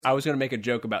I was going to make a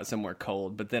joke about somewhere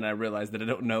cold, but then I realized that I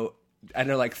don't know. I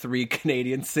know like 3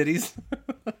 Canadian cities.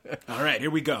 All right,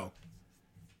 here we go.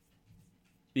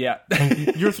 Yeah.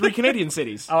 Your 3 Canadian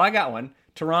cities. Oh, I got one.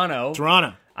 Toronto.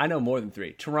 Toronto. I know more than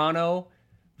 3. Toronto,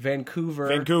 Vancouver.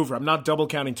 Vancouver. I'm not double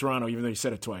counting Toronto, even though you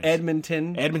said it twice.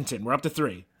 Edmonton. Edmonton. We're up to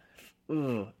 3.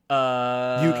 You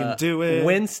can do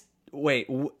it.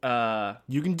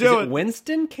 You can do it.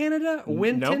 Winston, Canada?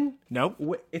 Winton? Nope.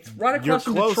 It's right across You're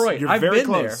from close. Detroit. You're I've very been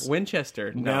close. there.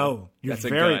 Winchester. No, you're that's a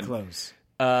very gun. close.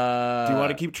 Do you want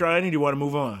to keep trying or do you want to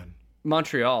move on?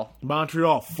 Montreal.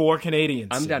 Montreal. 4 Canadians.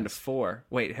 I'm down to 4.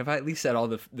 Wait, have I at least said all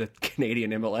the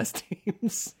Canadian MLS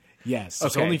teams? Yes.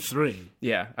 There's Okay. only 3.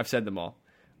 Yeah, I've said them all.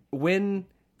 You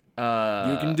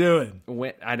can do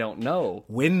it. I don't know.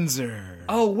 Windsor.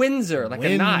 Oh, Windsor, like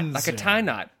a knot, like a tie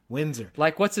knot. Windsor.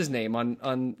 Like what's his name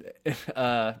on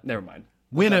never mind.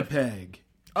 Winnipeg.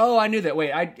 Oh, I knew that.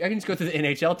 Wait, I can just go through the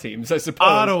NHL teams, I suppose.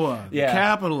 Ottawa. Yeah. The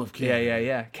capital of Canada.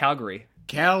 Yeah. Calgary.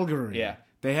 Yeah.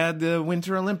 They had the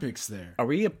Winter Olympics there. Are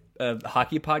we a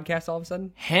hockey podcast all of a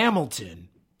sudden? Hamilton.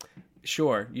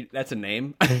 Sure, that's a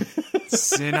name.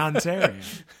 It's in Ontario.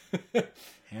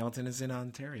 Hamilton is in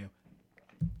Ontario.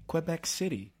 Quebec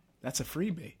City. That's a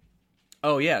freebie.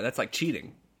 Oh yeah, that's like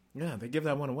cheating. Yeah, they give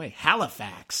that one away.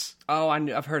 Halifax. Oh,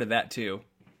 I've heard of that too.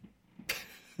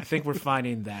 I think we're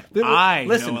finding that.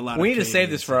 Listen, know a lot we of need to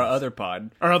save this for our Canadian other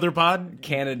pod. Our other pod?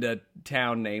 Canada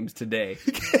town names today.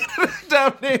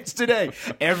 Town names today.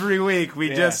 Every week we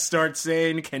just start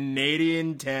saying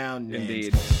Canadian town names.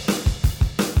 Indeed.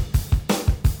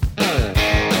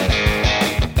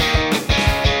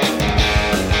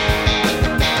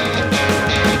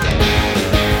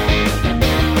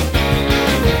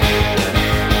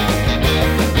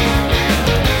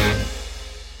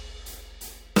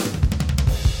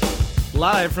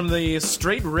 Live from the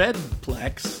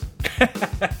StraightRedPlex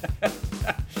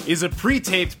is a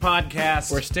pre-taped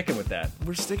podcast. We're sticking with that.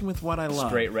 We're sticking with what I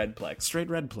love. StraightRedPlex.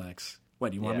 StraightRedPlex.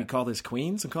 What, you want me to call this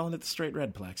Queens? I'm calling it the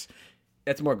StraightRedPlex.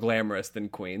 That's more glamorous than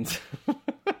Queens.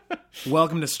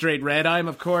 Welcome to Straight Red. I'm,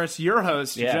 of course, your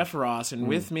host, Yeah. Geoff Ross, and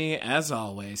with me, as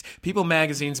always, People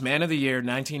Magazine's Man of the Year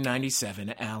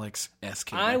 1997, Alex S.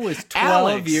 Kidler. I was 12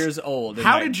 Alex, years old.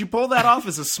 How did you pull that off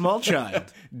as a small child?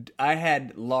 I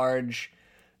had large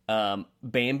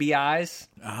Bambi eyes,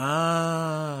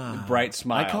 bright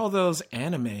smile. I call those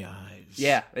anime eyes.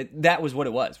 Yeah, that was what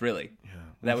it was, really. Yeah.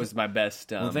 That was my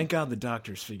best. Well, thank God the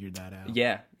doctors figured that out.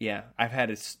 Yeah. I've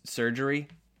had a surgery.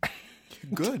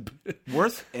 Good.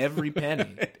 Worth every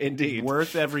penny. Indeed.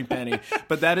 Worth every penny.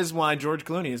 But that is why George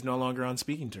Clooney is no longer on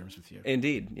speaking terms with you.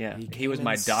 Indeed, yeah. He was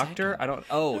my doctor. Second. I don't...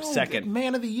 Oh, No, second.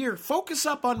 Man of the Year. Focus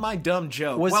up on my dumb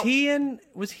joke. Was he He on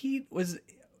would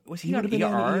ER? have been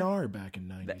on ER back in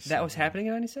 97. That was happening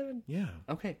in 97? Yeah.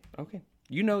 Okay.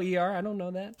 You know ER. I don't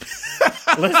know that.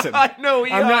 Listen. I know ER.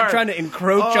 I'm not trying to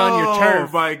encroach on your turf.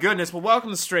 Oh, my goodness. Well, welcome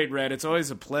to Straight Red. It's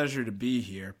always a pleasure to be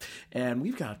here. And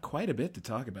we've got quite a bit to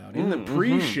talk about in the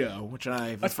pre-show, which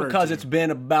I've That's referred because to. it's been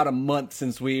about a month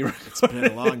since we... It's been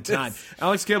a long time.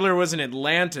 Alex Kibler was in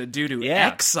Atlanta due to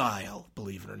exile,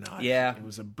 believe it or not. Yeah. It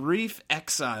was a brief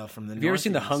exile from the Have you ever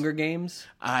seen The Northeast. Hunger Games?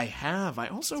 I have. I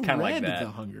also kinda read like that. The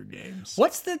Hunger Games.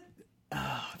 What's the...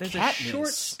 there's Katniss. a short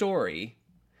story...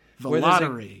 The where there's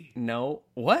Lottery. No.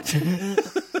 What? I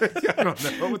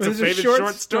don't know. What's There's a a favorite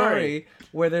short story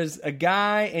where there's a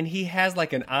guy and he has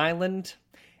like an island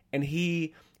and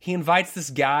he invites this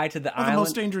guy to the island. The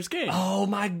Most Dangerous Game. Oh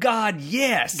my God,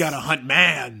 yes. Gotta hunt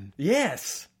man.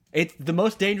 Yes. It's the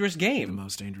most dangerous game. The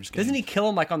Most Dangerous Game. Doesn't he kill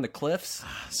him like on the cliffs?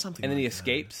 Something And then like he that.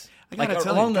 escapes? I gotta Like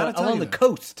tell along you, the though.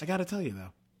 coast. I gotta tell you,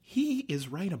 though. He is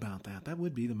right about that. That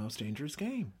would be the Most Dangerous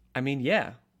Game. I mean,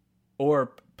 yeah.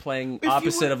 Or playing you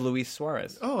opposite were- of Luis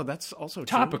Suarez. Oh, that's also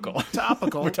Topical. True.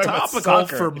 Topical. We're talking about Topical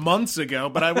soccer. for months ago,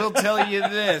 but I will tell you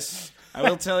this. I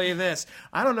don't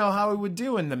know how he would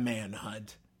do in the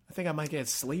manhunt. I think I might get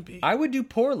sleepy. I would do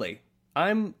poorly.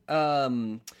 I'm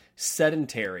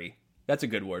sedentary. That's a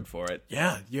good word for it.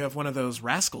 Yeah, you have one of those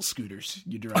rascal scooters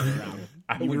you drive around.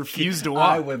 You refuse to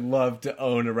walk. I would love to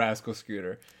own a rascal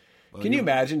scooter. Can you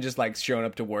imagine just like showing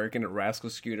up to work in a rascal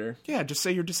scooter? Yeah, just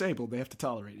say you're disabled. They have to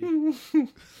tolerate you. You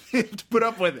have to put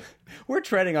up with it. We're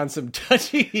treading on some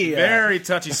touchy... Very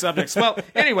touchy subjects. Well,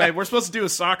 anyway, we're supposed to do a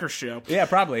soccer show. Yeah,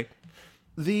 probably.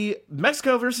 The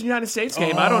Mexico versus United States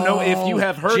game, I don't know if you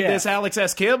have heard Geoff. this, Alex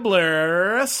S.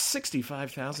 Kibler.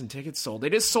 65,000 tickets sold.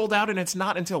 It is sold out, and it's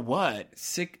not until what?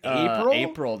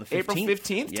 April the 15th. April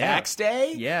 15th, Yeah. tax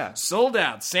day? Yeah. Sold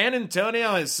out. San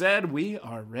Antonio has said, we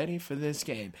are ready for this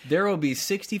game. There will be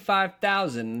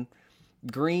 65,000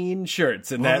 green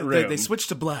shirts in that room. They switched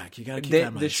to black. You got to keep that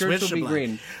in mind. The shirts will be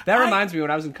green. That reminds me,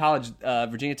 when I was in college,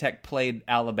 Virginia Tech played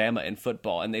Alabama in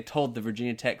football, and they told the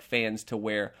Virginia Tech fans to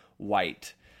wear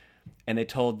white, and they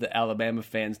told the Alabama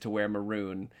fans to wear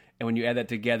maroon. And when you add that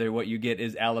together, what you get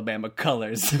is Alabama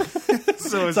colors.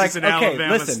 So it's like an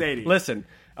Alabama stadium. Listen.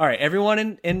 All right, everyone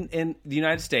in the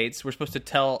United States, we're supposed to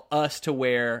tell us to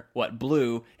wear,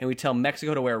 blue, and we tell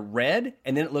Mexico to wear red,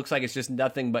 and then it looks like it's just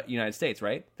nothing but United States,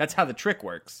 right? That's how the trick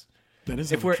works. That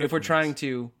is if we're trying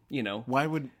to, why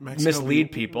would Mexico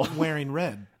mislead people wearing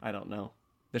red? I don't know.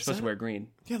 They're supposed to wear green.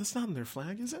 Yeah, that's not in their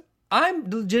flag, is it? I'm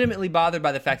legitimately bothered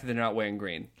by the fact that they're not wearing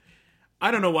green. I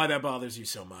don't know why that bothers you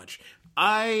so much.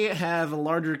 I have a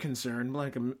larger concern,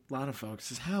 like a lot of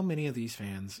folks, is how many of these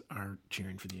fans are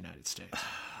cheering for the United States.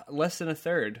 Less than a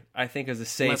third, I think, is a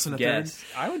safe guess.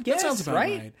 Third? I would guess, that sounds about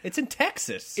right. It's in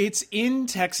Texas. It's in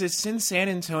Texas. It's in San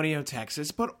Antonio,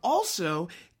 Texas. But also,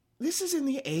 this is in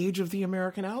the age of the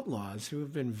American Outlaws, who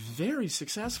have been very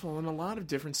successful in a lot of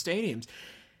different stadiums.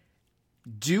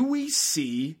 Do we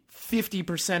see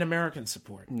 50% American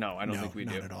support? No, I don't think we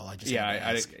do. Not at all. I just had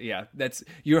to ask. That's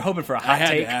you're hoping for a hot take. I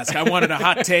had to ask. I wanted a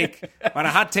hot take. I want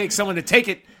a hot take. Someone to take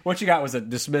it. What you got was a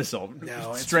dismissal.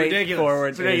 No, it's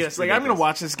straightforward. It's ridiculous. Like, I'm going to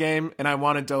watch this game, and I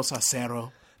want a dos a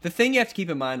cero. The thing you have to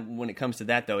keep in mind when it comes to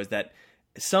that, though, is that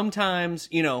sometimes,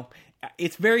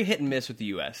 it's very hit and miss with the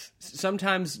U.S.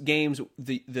 Sometimes games,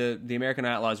 the American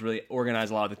Outlaws really organize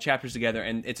a lot of the chapters together,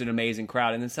 and it's an amazing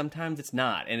crowd. And then sometimes it's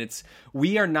not. And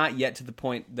we are not yet to the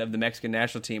point of the Mexican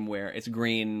national team where it's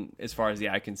green as far as the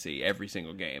eye can see every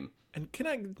single game. And can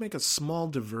I make a small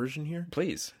diversion here?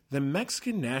 Please. The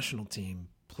Mexican national team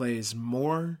plays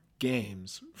more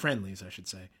games, friendlies I should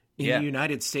say, in the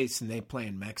United States than they play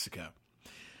in Mexico.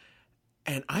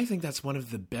 And I think that's one of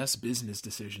the best business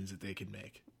decisions that they could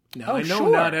make. Now, I know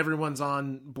not everyone's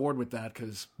on board with that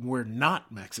because we're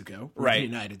not Mexico. We're the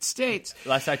United States.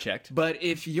 Last I checked. But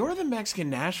if you're the Mexican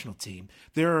national team,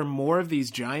 there are more of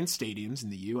these giant stadiums in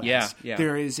the U.S. Yeah.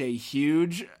 There is a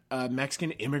huge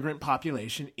Mexican immigrant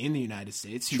population in the United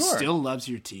States who still loves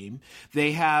your team.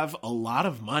 They have a lot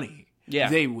of money. Yeah.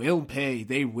 They will pay.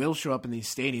 They will show up in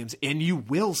these stadiums, and you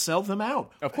will sell them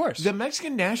out. Of course. The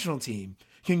Mexican national team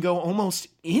can go almost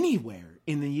anywhere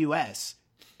in the U.S.,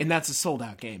 and that's a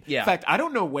sold-out game. Yeah. In fact, I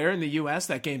don't know where in the U.S.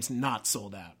 that game's not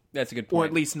sold out. That's a good point. Or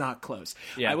at least not close.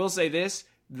 Yeah. I will say this.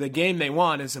 The game they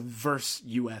won is a versus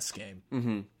U.S. game.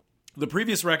 Mm-hmm. The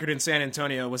previous record in San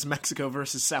Antonio was Mexico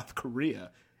versus South Korea.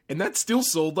 And that still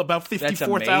sold about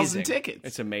 54,000 tickets.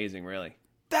 It's amazing, really.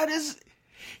 That is...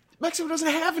 Mexico doesn't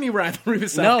have any rivalry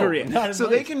with South Korea. So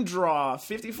they can draw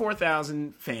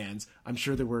 54,000 fans. I'm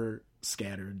sure there were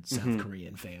scattered South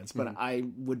Korean fans, but I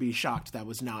would be shocked that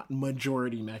was not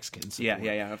majority Mexican support.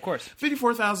 Yeah, of course.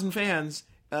 54,000 fans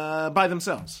by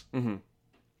themselves. Mm-hmm.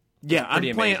 Yeah,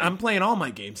 I'm playing all my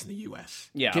games in the U.S.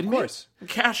 Yeah, of course.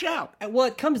 Cash out. Well,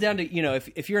 it comes down to,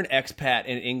 if you're an expat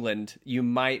in England, you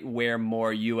might wear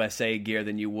more USA gear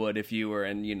than you would if you were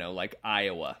in, like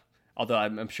Iowa. Although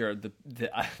I'm sure the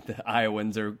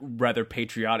Iowans are rather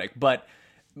patriotic. But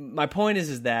my point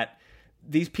is that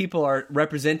these people are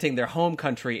representing their home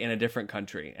country in a different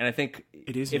country. And I think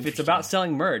if it's about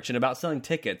selling merch and about selling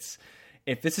tickets,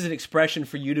 if this is an expression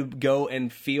for you to go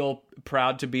and feel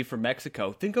proud to be from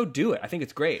Mexico, then go do it. I think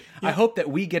it's great. Yeah. I hope that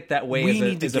we get that way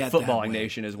as a footballing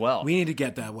nation as well. We need to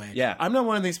get that way. Yeah. I'm not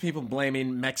one of these people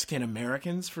blaming Mexican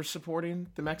Americans for supporting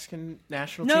the Mexican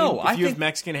national team. No, if you have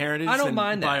Mexican heritage, I don't then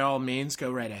mind that. By all means,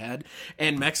 go right ahead.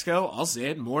 And Mexico, I'll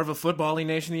say it, more of a footballing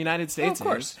nation than the United States of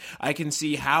course. is. I can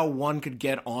see how one could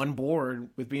get on board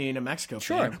with being a Mexico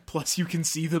fan. Plus, you can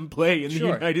see them play in the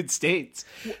United States.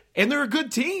 And they're a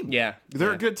good team. Yeah.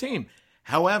 They're a good team.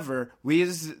 However, we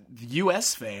as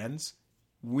U.S. fans,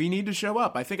 we need to show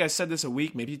up. I think I said this a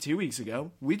week, maybe 2 weeks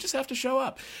ago. We just have to show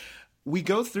up. We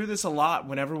go through this a lot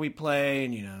whenever we play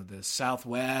in, the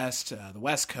Southwest, the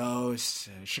West Coast,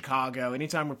 Chicago,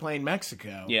 anytime we're playing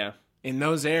Mexico. Yeah. In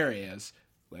those areas.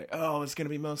 Like, it's going to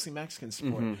be mostly Mexican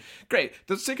support. Mm-hmm. Great.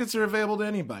 Those tickets are available to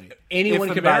anybody. Anyone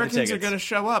can buy the tickets. If Americans are going to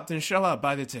show up, then show up.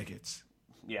 Buy the tickets.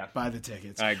 Yeah. Buy the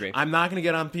tickets. I agree. I'm not going to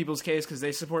get on people's case because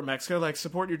they support Mexico. Like,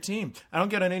 support your team. I don't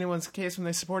get on anyone's case when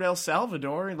they support El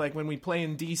Salvador, like when we play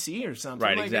in D.C. or something.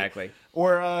 Right, like exactly.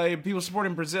 Or people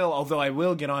supporting Brazil, although I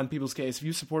will get on people's case. If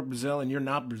you support Brazil and you're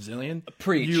not Brazilian,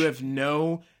 preach. You have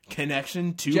no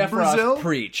connection to Geoff Brazil. Ross,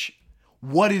 preach.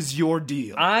 What is your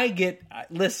deal?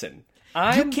 Listen.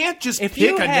 You can't just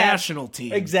pick a national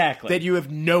team that you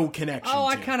have no connection to.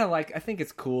 I think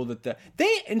it's cool that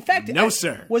in fact, no,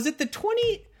 sir. Was it the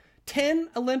 2010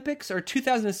 Olympics or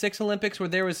 2006 Olympics where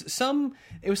there was someone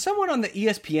on the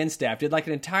ESPN staff did like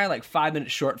an entire like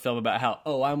 5-minute short film about how,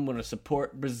 I'm going to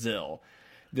support Brazil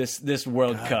this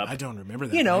World Cup. I don't remember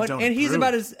that. And he's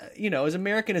about as as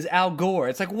American as Al Gore.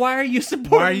 It's like, why are you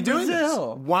supporting Why are you doing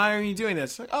Brazil? this? Why are you doing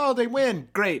this? Like, they win.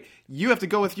 Great. You have to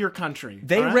go with your country.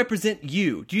 They represent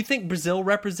you. Do you think Brazil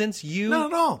represents you?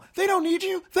 No. They don't need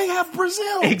you. They have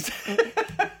Brazil. Exactly.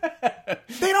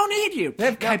 They don't need you. They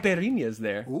have caipirinhas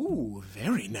there. Ooh,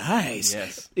 very nice.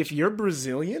 Yes. If you're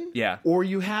Brazilian, yeah, or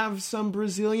you have some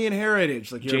Brazilian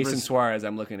heritage, like you're Jason Suarez,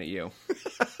 I'm looking at you.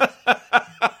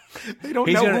 They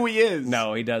don't know who he is.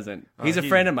 No, he doesn't. He's a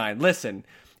friend of mine. Listen,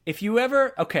 if you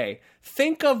ever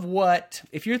think of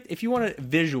if you want a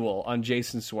visual on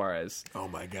Jason Suarez. Oh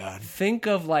my God. Think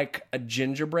of like a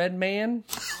gingerbread man.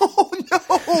 Oh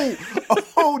no.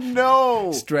 Oh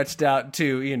no. Stretched out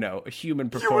to,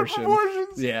 human proportions. Human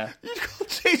proportions. Yeah. You call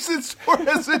Jason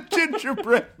Suarez a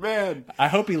gingerbread man. I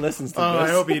hope he listens to this. I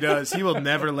hope he does. He will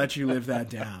never let you live that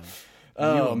down. You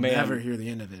will man. never hear the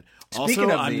end of it.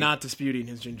 Speaking I'm not disputing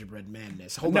his gingerbread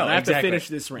madness. Hold on, I have exactly. to finish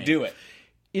this rant. Do it.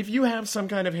 If you have some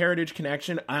kind of heritage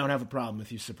connection, I don't have a problem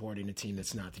with you supporting a team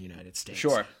that's not the United States.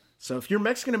 Sure. So if you're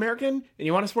Mexican-American and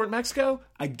you want to support Mexico,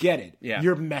 I get it. Yeah.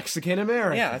 You're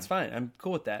Mexican-American. Yeah, that's fine. I'm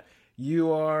cool with that.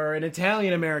 You are an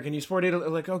Italian-American. You support Italy.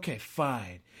 Like, okay,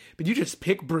 fine. But you just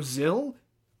pick Brazil?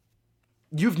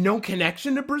 You have no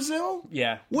connection to Brazil?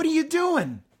 Yeah. What are you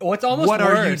doing? Oh, it's almost what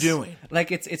worse. are you doing?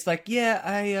 Like it's like,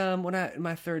 I when I in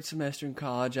my third semester in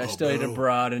college, I studied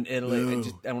abroad in Italy.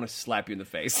 I want to slap you in the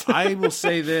face. I will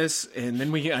say this, and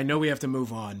then I know we have to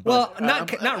move on. But, well,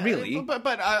 not really.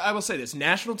 But I will say this: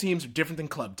 national teams are different than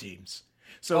club teams.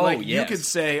 So you could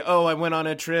say, I went on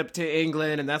a trip to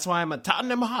England, and that's why I'm a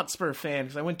Tottenham Hotspur fan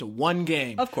because I went to one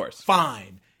game. Of course,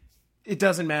 fine. It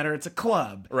doesn't matter. It's a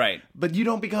club, right? But you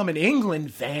don't become an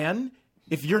England fan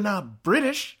if you're not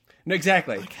British. No,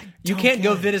 exactly. You can't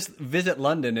go visit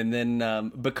London and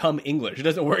then become English. It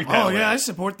doesn't work that way. Oh, yeah, I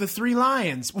support the Three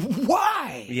Lions.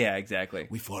 Why? Yeah, exactly.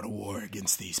 We fought a war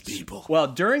against these people. Well,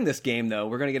 during this game, though,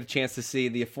 we're going to get a chance to see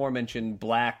the aforementioned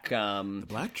black... the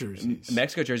black jerseys.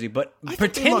 Mexico jersey, but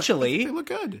potentially... They look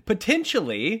good.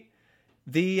 Potentially...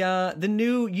 The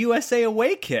new USA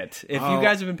away kit. If you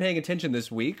guys have been paying attention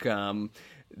this week...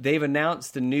 they've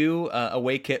announced the new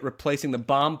away kit replacing the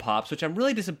bomb pops, which I'm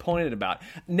really disappointed about.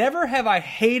 Never have I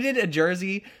hated a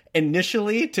jersey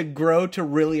initially to grow to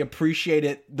really appreciate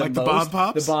it the most. The bomb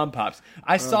pops? The bomb pops.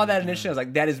 I saw that initially. I was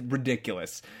like, that is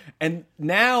ridiculous. And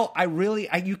now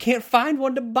you can't find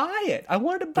one to buy it. I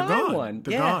wanted to buy one.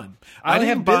 They're gone. I only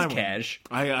have BizCash.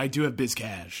 I do have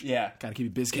BizCash. Yeah. Gotta keep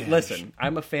it BizCash. Listen,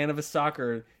 I'm a fan of a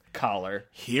soccer collar.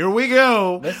 Here we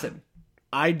go. Listen.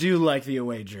 I do like the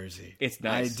away jersey. It's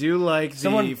nice. I do like the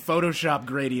Photoshop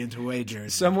gradient away jersey.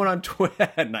 Someone on Twitter,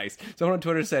 nice. Someone on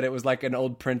Twitter said it was like an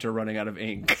old printer running out of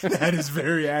ink. That is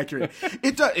very accurate.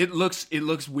 It looks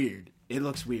weird. It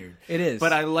looks weird. It is.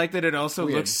 But I like that it also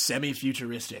looks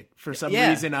semi-futuristic. For some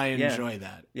reason, I enjoy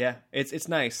that. Yeah, it's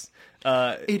nice.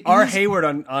 Hayward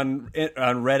on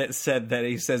Reddit said that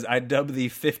he says, I dub the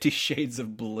 50 Shades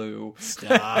of Blue.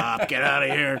 Stop. Get out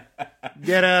of here.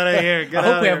 Get out of here. I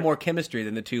hope we have more chemistry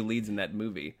than the two leads in that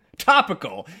movie.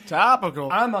 Topical.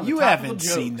 I'm on the You haven't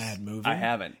jokes. seen that movie. I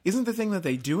haven't. Isn't the thing that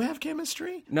they do have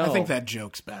chemistry? No. I think that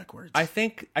joke's backwards. I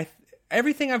think...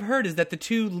 Everything I've heard is that the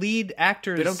two lead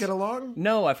actors... They don't get along?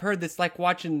 No, I've heard it's like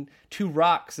watching two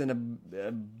rocks in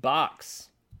a box.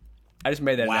 I just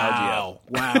made that analogy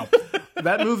up. Wow.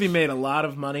 That movie made a lot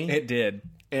of money. It did.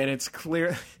 And it's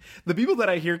clear... The people that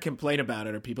I hear complain about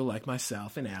it are people like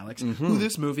myself and Alex, who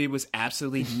this movie was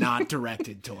absolutely not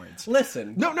directed towards.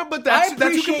 Listen. No, but I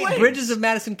that's who complains. Bridges of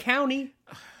Madison County.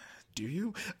 Do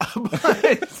you?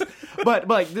 But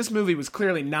like this movie was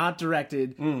clearly not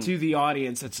directed to the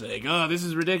audience that's like, oh, this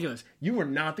is ridiculous. You were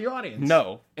not the audience.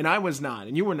 No. And I was not,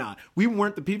 and you were not. We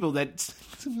weren't the people that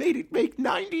made it make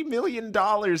 $90 million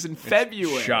in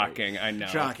February. Shocking, I know.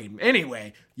 Shocking.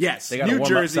 Anyway, yes, they got to New warm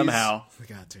Jerseys up somehow. They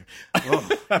got to. Oh.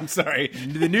 I'm sorry.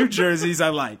 The New Jerseys, I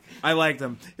like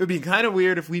them. It would be kind of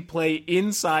weird if we play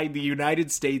inside the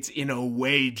United States in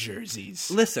away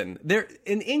jerseys. Listen,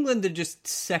 in England, they're just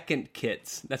second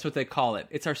kits. That's what they call it.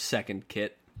 It's our second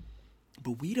kit.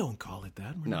 But we don't call it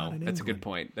that. We're not in that's England. a good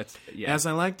point. As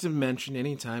I like to mention,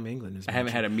 anytime England is mentioned, I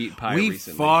haven't had a meat pie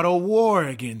recently. We fought a war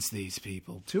against these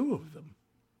people. 2 of them.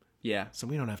 Yeah. So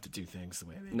we don't have to do things the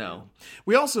way they do. No.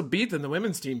 We also beat them. The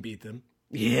women's team beat them.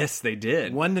 Yes, they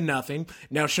did. 1-0.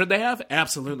 Now, should they have?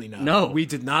 Absolutely not. No. We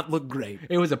did not look great.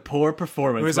 It was a poor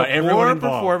performance. It was by a everyone poor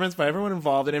involved. performance by everyone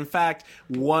involved. And in fact,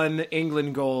 one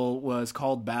England goal was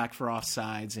called back for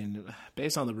offsides. And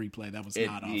based on the replay, that was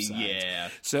not offsides. Yeah.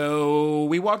 So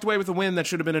we walked away with a win that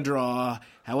should have been a draw.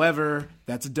 However,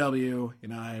 that's a W,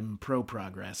 and I'm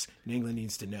pro-progress. And England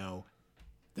needs to know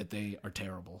that they are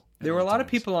terrible. There were a lot of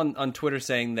people on Twitter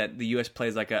saying that the U.S.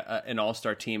 plays like an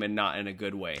all-star team and not in a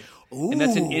good way. Ooh, and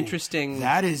that's an interesting...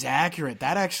 That is accurate.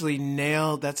 That actually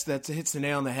hits the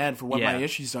nail on the head for what Yeah. my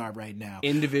issues are right now.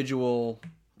 Individual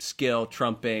skill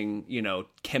trumping,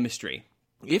 chemistry.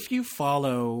 If you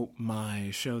follow my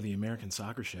show, The American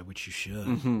Soccer Show, which you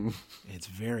should, it's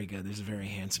very good. There's a very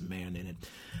handsome man in it.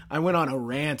 I went on a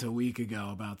rant a week ago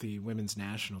about the women's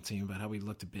national team, about how we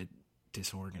looked a bit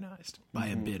disorganized. By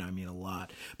a bit, I mean a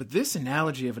lot. But this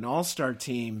analogy of an all-star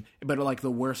team, but like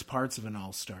the worst parts of an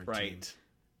all-star team,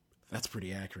 that's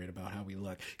pretty accurate about how we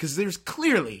look. Because there's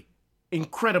clearly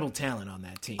incredible talent on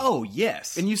that team. Oh,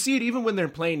 yes. And you see it even when they're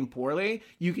playing poorly.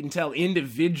 You can tell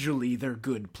individually they're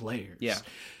good players. Yeah.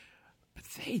 But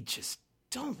they just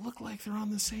don't look like they're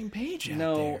on the same page out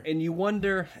No, there. and you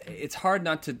wonder, it's hard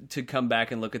not to come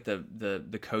back and look at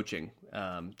the coaching,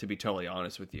 to be totally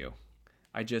honest with you.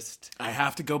 I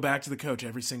have to go back to the coach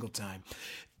every single time.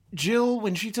 Jill,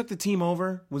 when she took the team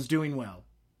over, was doing well.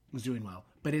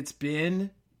 But it's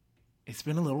been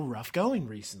a little rough going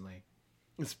recently.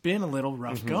 It's been a little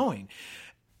rough going.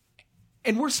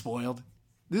 And we're spoiled.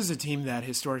 This is a team that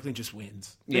historically just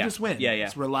wins. They just win. Yeah.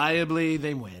 It's reliably,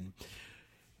 they win.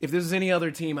 If this was any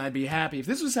other team, I'd be happy. If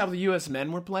this was how the U.S.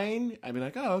 men were playing, I'd be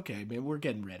like, oh, okay, man, we're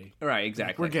getting ready. Right,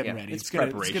 exactly. We're getting ready. It's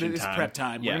preparation time. It's prep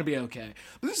time. Yeah. We're going to be okay.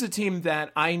 But this is a team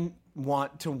that I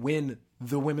want to win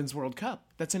the Women's World Cup.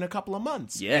 That's in a couple of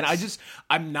months. Yes. And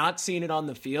I'm not seeing it on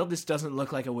the field. This doesn't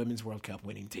look like a Women's World Cup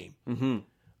winning team. Mm-hmm.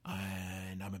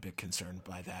 And I'm a bit concerned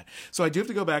by that. So I do have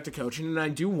to go back to coaching, and I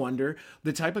do wonder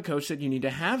the type of coach that you need to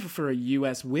have for a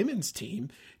U.S. women's team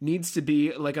needs to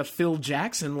be like a Phil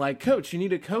Jackson-like coach. You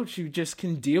need a coach who just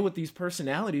can deal with these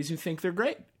personalities who think they're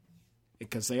great,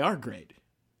 because they are great.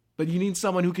 But you need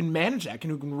someone who can manage that,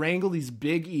 who can wrangle these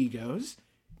big egos.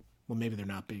 Well, maybe they're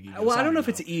not big egos. Well, I don't know if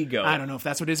it's ego. I don't know if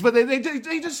that's what it is, but they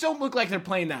just don't look like they're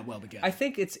playing that well together. I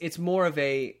think it's more of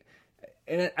a...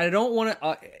 And I don't want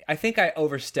to... I think I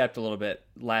overstepped a little bit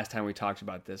last time we talked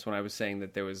about this when I was saying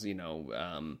that there was,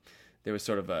 there was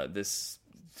sort of this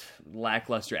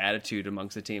lackluster attitude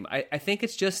amongst the team. I think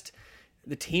it's just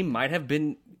the team might have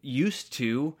been used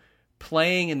to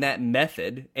playing in that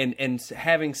method and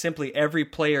having simply every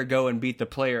player go and beat the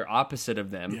player opposite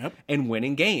of them and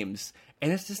winning games.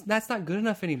 And it's just that's not good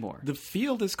enough anymore. The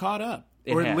field is caught up.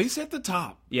 It or at has. least at the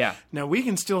top. Yeah. Now, we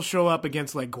can still show up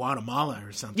against, like, Guatemala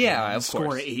or something. Yeah, and of score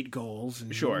course. 8 goals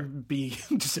and Sure. be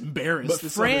just embarrassed. But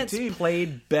this France other team.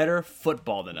 played better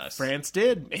football than us. France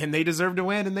did, and they deserved to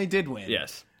win, and they did win.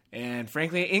 Yes. And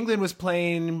frankly, England was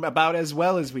playing about as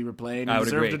well as we were playing and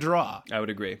deserved agree. a draw. I would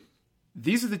agree.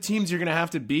 These are the teams you're going to have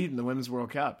to beat in the Women's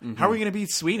World Cup. How are we going to beat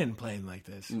Sweden playing like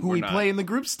this? Who we not. play in the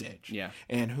group stage. Yeah.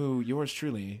 And who, yours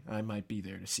truly, I might be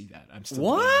there to see that. I'm still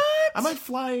What? there. I might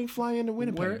fly into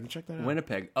Winnipeg and check that out.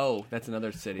 Winnipeg. Oh, that's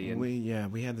another city. And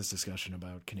We had this discussion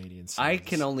about Canadian cities. I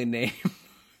can only name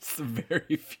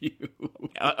very few.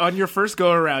 On your first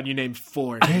go around, you named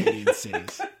 4 Canadian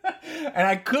cities. And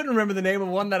I couldn't remember the name of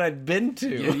one that I'd been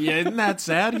to. Yeah, isn't that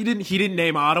sad? He didn't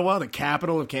name Ottawa, the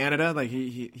capital of Canada. Like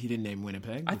he didn't name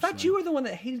Winnipeg. I thought you were the one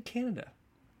that hated Canada.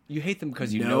 You hate them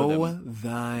because you know them.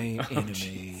 Thy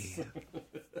enemy.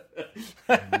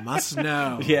 You must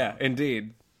know. Yeah,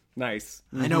 indeed. Nice.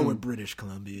 I know we're British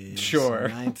Columbians. Sure.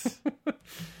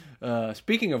 Right?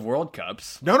 Speaking of World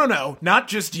Cups. No, not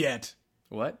just yet.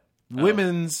 What?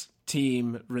 Women's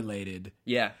team related.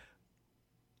 Yeah.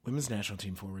 Women's national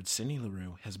team forward Cindy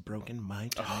LaRue has broken my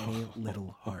tiny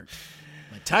little heart.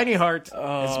 My tiny heart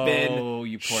has been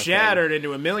you poor shattered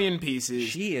into a million pieces.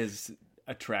 She is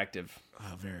attractive.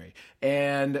 Oh, very.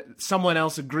 And someone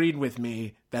else agreed with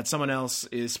me that someone else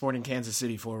is Sporting Kansas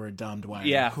City forward Dom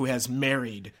Dwyer, who has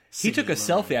married He took a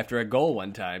selfie after a goal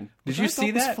one time. Did you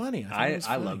see that? Funny.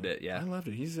 I loved it, yeah. I loved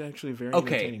it. He's actually a very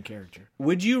entertaining character.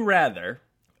 Would you rather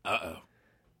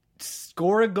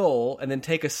score a goal and then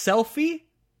take a selfie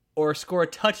or score a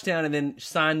touchdown and then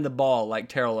sign the ball like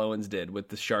Terrell Owens did with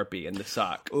the Sharpie and the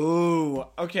sock. Ooh,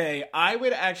 okay. I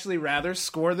would actually rather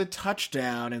score the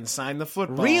touchdown and sign the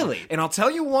football. Really? And I'll tell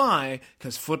you why.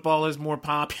 Because football is more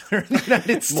popular in the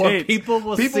United States. More people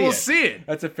will see it.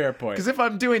 That's a fair point. Because if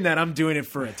I'm doing that, I'm doing it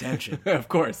for attention. Of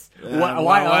course.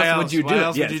 Why else would you do it? Why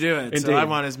else would you do it? Indeed. So I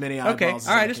want as many eyeballs Okay, as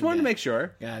all right. I Just can wanted to get. make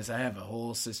sure. Guys, I have a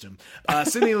whole system.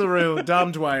 Sidney LaRue,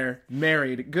 Dom Dwyer,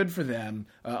 married. Good for them.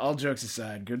 All jokes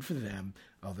aside, good for them.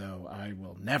 Although I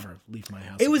will never leave my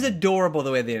house. It was again. adorable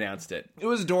the way they announced it. It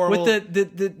was adorable. With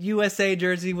the USA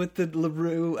jersey with the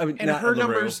LaRue. I mean, And not her LaRue.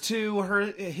 numbers too.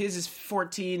 His is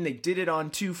 14. They did it on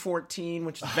 2/14,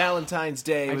 which is Valentine's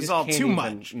Day. It was all too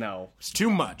much. No. It's too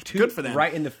much. Good for them.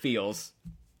 Right in the feels.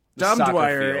 Dom soccer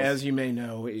Dwyer, feels. as you may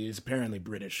know, is apparently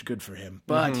British. Good for him.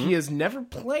 But he has never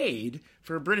played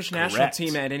for a British national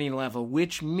team at any level,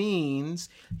 which means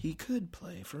he could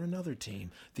play for another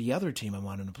team. The other team I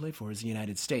want him to play for is the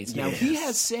United States. Now, he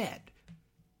has said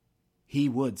he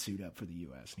would suit up for the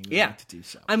U.S. and he would like to do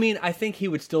so. I mean, I think he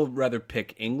would still rather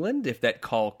pick England if that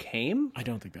call came. I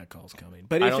don't think that call's coming.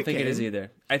 But I if don't think came, it is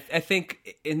either. I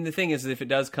think, and the thing is, if it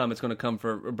does come, it's going to come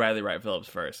for Bradley Wright Phillips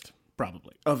first.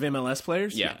 Probably. Of MLS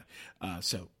players? Yeah.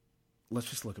 So let's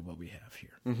just look at what we have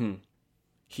here. Mm-hmm.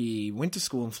 He went to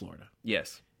school in Florida.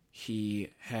 Yes. He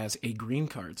has a green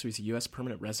card, so he's a U.S.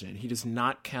 permanent resident. He does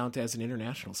not count as an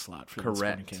international slot for the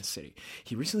sport in Kansas City.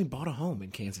 He recently bought a home in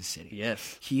Kansas City.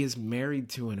 Yes. He is married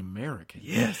to an American.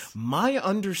 Yes. My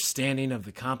understanding of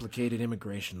the complicated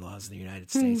immigration laws in the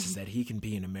United States is that he can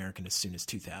be an American as soon as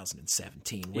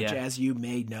 2017, which, as you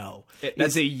may know,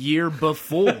 is a year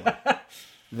before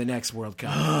the next World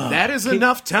Cup. That is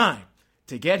enough time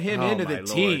to get him into the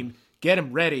team, get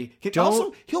him ready.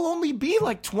 Also, he'll only be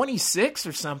like 26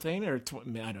 or something, or I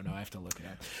don't know. I have to look it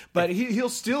up. But he'll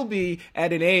still be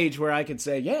at an age where I could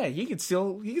say, yeah, he could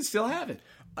still have it.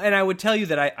 And I would tell you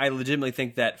that I legitimately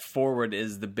think that forward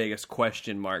is the biggest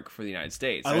question mark for the United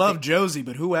States. I love Josie,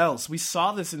 but who else? We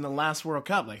saw this in the last World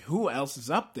Cup. Like, who else is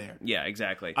up there? Yeah,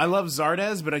 exactly. I love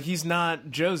Zardes, but he's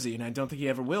not Josie, and I don't think he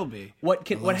ever will be. What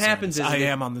happens is I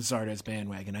am on the Zardes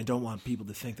bandwagon. I don't want people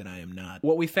to think that I am not.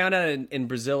 What we found out in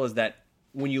Brazil is that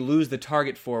when you lose the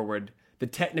target forward, the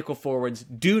technical forwards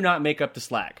do not make up the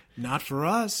slack. Not for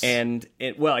us. And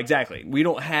exactly. We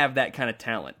don't have that kind of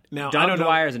talent. Now, Dom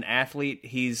Dwyer is an athlete.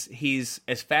 He's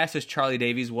as fast as Charlie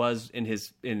Davies was in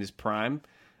his prime.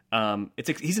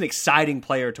 He's an exciting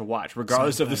player to watch,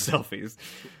 regardless of the selfies.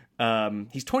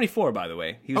 He's 24, by the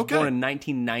way. He was born in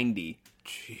 1990.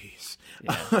 Jeez.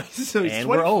 Yeah. So he's and 24.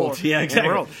 we're old. Yeah, exactly.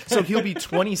 We're old. So he'll be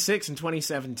 26 in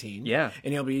 2017. Yeah.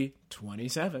 And he'll be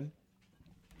 27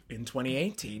 in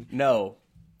 2018. No.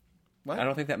 What? I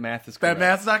don't think that math is correct. That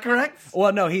math's not correct?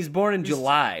 Well, no, he's born in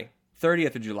July.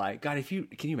 30th of July. God, can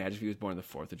you imagine if he was born the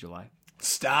 4th of July?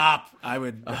 Stop. I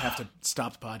would have to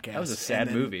stop the podcast. That was a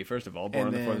sad movie, first of all, born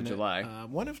on the 4th of July.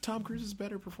 One of Tom Cruise's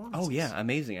better performances. Oh, yeah,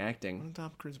 amazing acting.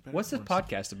 Tom Cruise better What's this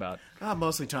podcast about?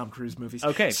 Mostly Tom Cruise movies.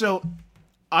 Okay. So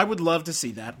I would love to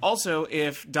see that. Also,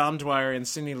 if Dom Dwyer and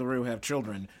Sidney LaRue have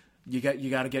children, you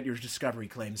got to get your discovery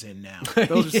claims in now.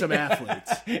 Those are some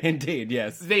athletes. Indeed,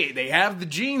 yes. They have the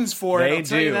genes for it. I'll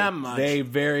tell you that much. They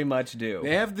very much do.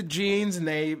 They have the genes, and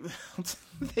they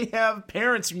have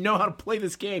parents who know how to play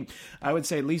this game. I would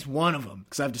say at least one of them,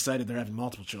 because I've decided they're having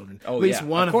multiple children. Oh, at least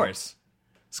one of course. Them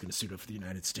is going to suit up for the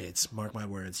United States. Mark my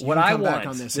words. What I want. Back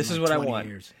on this is in what I 20 want.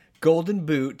 Years. Golden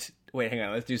Boot. Wait, hang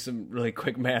on. Let's do some really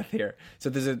quick math here. So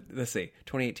let's see,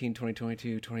 2018,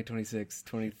 2022, 2026,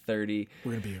 2030.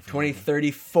 We're going to be here for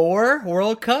 2034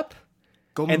 World Cup.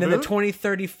 Golden and then Boot? the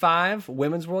 2035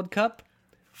 Women's World Cup.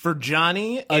 For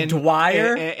Johnny and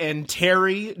Dwyer and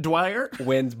Terry Dwyer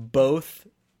wins both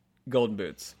Golden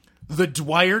Boots. The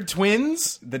Dwyer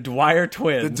twins. The Dwyer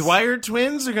twins. The Dwyer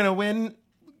twins are going to win.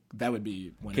 That would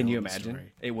be one. Can you hell of a imagine?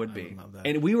 story. It would be. love that.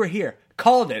 And we were here.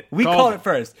 Called it. We called it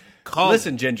first.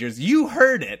 Listen, Gingers, you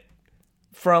heard it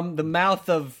from the mouth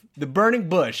of the burning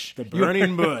bush. The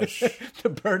burning bush. The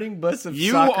burning bush of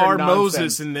you soccer are nonsense.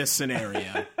 Moses in this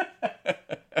scenario.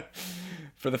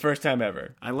 For the first time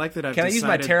ever. I like that I've Can I use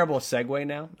my decided- terrible segue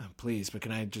now? Oh, please, but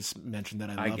can I just mention that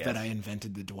I love guess. that I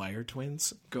invented the Dwyer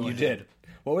twins? Go You ahead. did.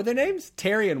 What were their names?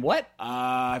 Terry and what?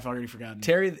 I've already forgotten.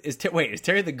 Terry is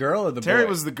Terry the girl or the Terry boy?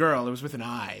 was the girl. It was with an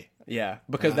I. Yeah,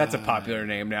 because that's a popular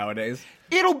name nowadays.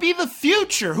 It'll be the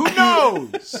future. Who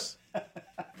knows?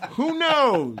 Who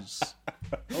knows?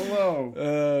 Hello.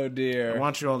 Oh dear. I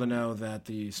want you all to know that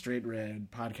the Straight Red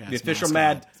podcast, The official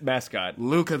mascot.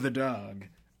 Luca the dog,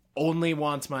 only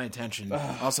wants my attention.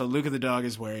 Also, Luca the dog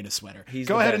is wearing a sweater.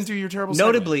 Go the ahead best. and do your terrible.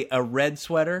 Notably, a red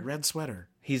sweater. segue. Red sweater.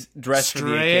 He's dressed for the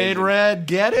Straight occasion. red,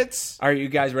 get it? Are you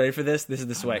guys ready for this? This is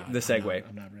the segue.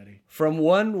 I'm not ready. From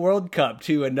one World Cup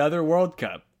to another World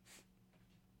Cup.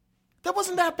 That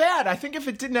wasn't that bad. I think if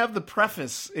it didn't have the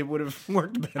preface, it would have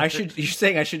worked better. You're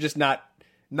saying I should just not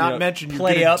mention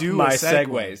play up do my a segue.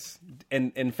 segues,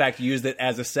 and in fact use it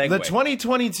as a segue. The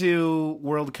 2022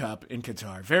 World Cup in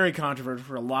Qatar, very controversial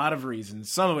for a lot of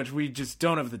reasons, some of which we just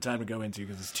don't have the time to go into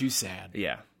because it's too sad.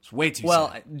 Yeah, it's way too sad.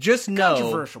 Well, just know,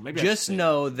 controversial. Maybe just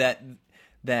know that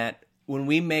when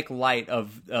we make light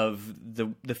of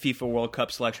the FIFA World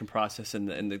Cup selection process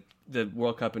and the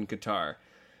World Cup in Qatar,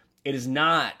 it is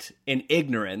not in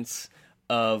ignorance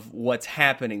of what's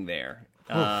happening there.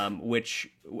 Which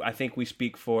I think we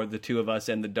speak for the two of us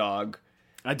and the dog.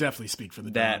 I definitely speak for the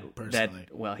dog, personally.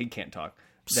 Well, he can't talk.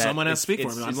 Someone has to speak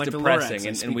for him. It's like depressing,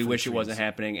 the and we wish it wasn't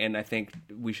happening. And I think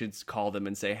we should call them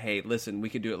and say, hey, listen, we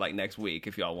could do it like next week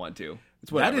if y'all want to.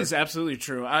 It's whatever. That is absolutely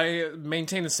true. I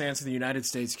maintain the stance that the United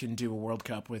States can do a World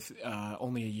Cup with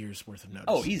only a year's worth of notice.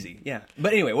 Oh, easy, yeah.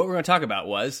 But anyway, what we're going to talk about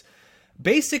was...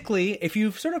 basically, if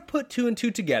you sort of put two and two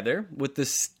together with the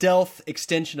stealth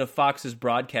extension of Fox's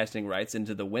broadcasting rights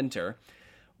into the winter,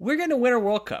 we're going to win a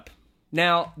World Cup.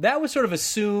 Now, that was sort of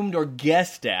assumed or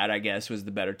guessed at, I guess was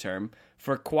the better term,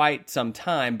 for quite some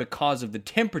time because of the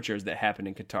temperatures that happened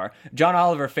in Qatar. John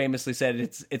Oliver famously said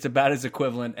it's about as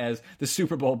equivalent as the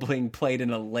Super Bowl being played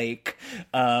in a lake,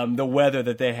 the weather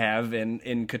that they have in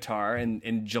Qatar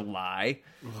in July.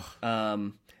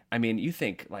 I mean, you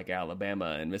think like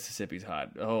Alabama and Mississippi's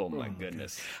hot. Oh, my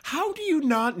goodness. God. How do you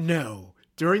not know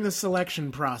during the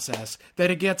selection process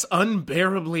that it gets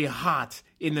unbearably hot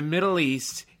in the Middle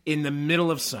East in the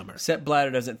middle of summer? Sepp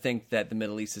Blatter doesn't think that the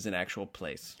Middle East is an actual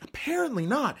place. Apparently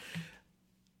not.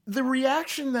 The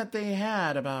reaction that they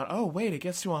had about, oh, wait, it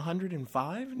gets to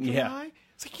 105 in July? Yeah.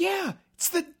 It's like, yeah, it's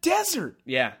the desert.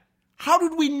 Yeah. How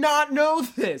did we not know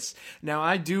this? Now,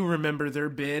 I do remember their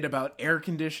bid about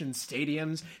air-conditioned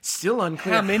stadiums. Still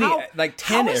unclear. How many? Like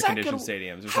 10 air-conditioned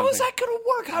stadiums or something. How is that going to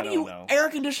work? How do you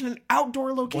air-condition an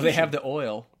outdoor location? Well, they have the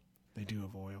oil. They do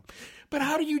have oil. But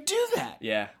how do you do that?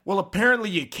 Yeah. Well,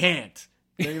 apparently you can't.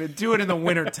 They're going to do it in the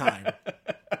wintertime.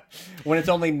 When it's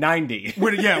only 90.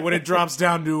 When it drops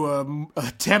down to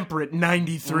a temperate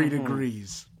 93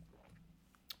 degrees.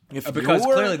 Because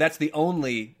clearly that's the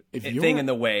only thing in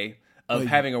the way of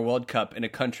having a World Cup in a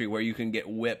country where you can get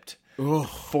whipped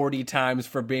 40 times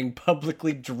for being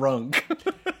publicly drunk.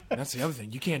 That's the other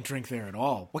thing. You can't drink there at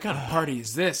all. What kind of party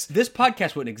is this? This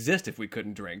podcast wouldn't exist if we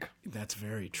couldn't drink. That's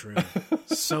very true.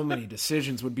 So many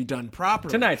decisions would be done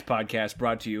properly. Tonight's podcast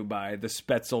brought to you by the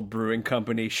Spetzel Brewing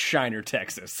Company, Shiner,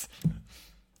 Texas.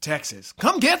 Texas.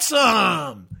 Come get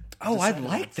some! Oh, I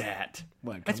like that.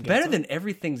 That's better than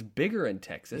everything's bigger in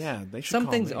Texas. Yeah, they should Some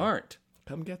call things me. aren't.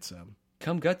 Come get some.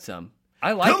 Come get some.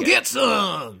 I like it. Come get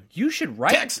some! You should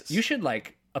write. Texas. You should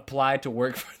apply to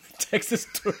work for the Texas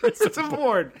Tourism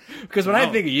Board. Because when I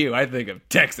think of you, I think of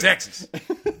Texas. Texas.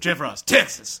 Jeff Ross.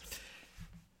 Texas.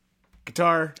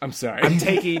 Qatar. I'm sorry. I'm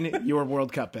taking your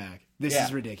World Cup back. This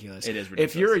is ridiculous. It is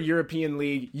ridiculous. If you're a European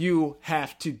league, you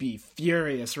have to be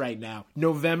furious right now.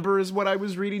 November is what I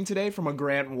was reading today from a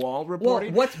Grant Wall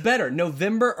reporting. Well, what's better,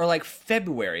 November or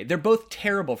February? They're both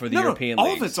terrible for the European leagues.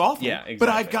 All of it's awful. Yeah, exactly. But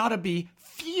I've got to be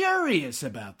furious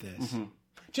about this. Mm-hmm.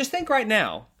 Just think right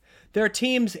now. There are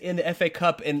teams in the FA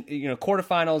Cup and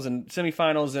quarterfinals and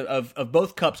semifinals of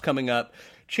both cups coming up.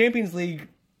 Champions League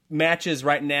matches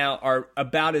right now are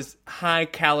about as high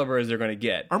caliber as they're going to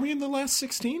get. Are we in the last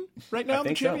 16 right now in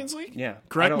the Champions League? Yeah.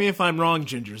 Correct me if I'm wrong,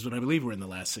 Gingers, but I believe we're in the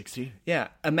last 16. Yeah.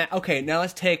 Okay, now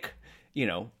let's take,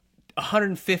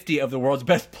 150 of the world's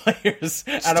best players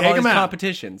out of all these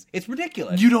competitions. It's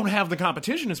ridiculous. You don't have the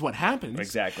competition is what happens.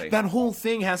 Exactly. That whole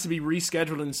thing has to be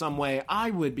rescheduled in some way.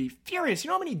 I would be furious. You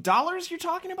know how many dollars you're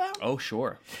talking about? Oh,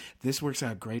 sure. This works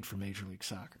out great for Major League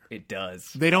Soccer. It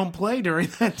does. They don't play during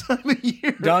that time of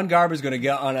year. Don Garber's going to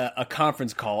get on a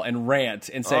conference call and rant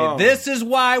and say, this is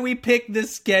why we picked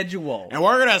this schedule. And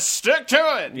we're going to stick to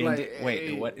it.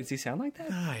 Wait, what? Does he sound like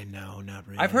that? I know, not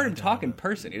really. I've heard him talk in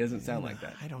person. He doesn't sound like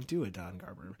that. I don't do a Don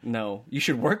Garber. No, you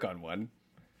should work on one.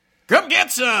 Come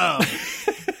get some!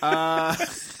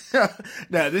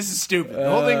 No, this is stupid. The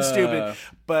whole thing's stupid.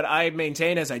 But I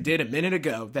maintain, as I did a minute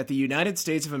ago, that the United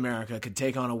States of America could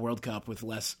take on a World Cup with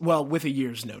with a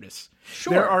year's notice.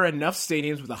 Sure. There are enough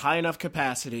stadiums with a high enough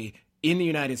capacity in the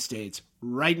United States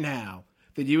right now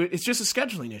that it's just a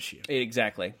scheduling issue.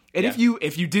 Exactly. And if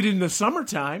you did it in the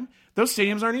summertime, those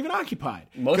stadiums aren't even occupied.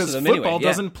 Most of them because football anyway,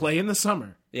 doesn't play in the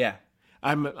summer. Yeah.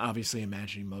 I'm obviously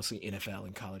imagining mostly NFL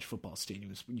and college football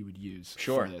stadiums you would use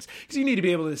for this. Because you need to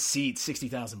be able to seat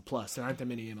 60,000 plus. There aren't that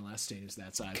many MLS stadiums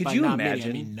that size. Could By you not imagine?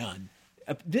 Many, I mean none.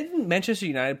 Didn't Manchester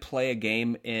United play a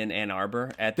game in Ann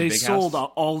Arbor at the They Big sold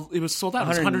House? it was sold out. It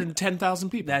was 110,000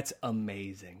 people. That's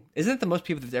amazing. Isn't it the most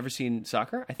people that's ever seen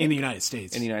soccer? I think? In the United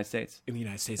States. In the United States. In the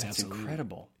United States, That's absolutely.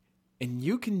 incredible. And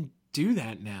you can do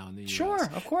that now in the US. Sure,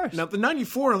 of course. Now, the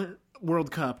 94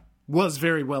 World Cup was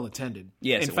very well attended.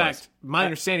 Yes, in it fact, was. my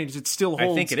understanding is it still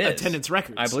holds think it is. attendance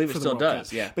records. I believe it for the still World does,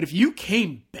 Cup. yeah. But if you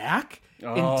came back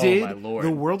Oh, and my did Lord.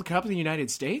 the World Cup in the United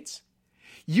States,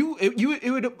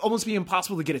 it would almost be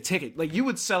impossible to get a ticket. Like, you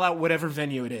would sell out whatever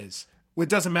venue it is. It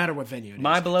doesn't matter what venue it is.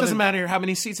 It doesn't matter how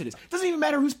many seats it is. It doesn't even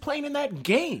matter who's playing in that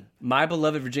game. My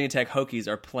beloved Virginia Tech Hokies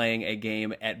are playing a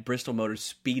game at Bristol Motor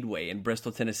Speedway in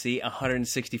Bristol, Tennessee.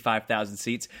 165,000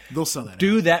 seats. They'll sell that out.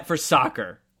 Do that for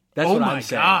soccer. That's Oh what my I'm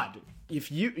saying. God. If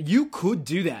you could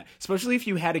do that, especially if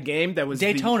you had a game that was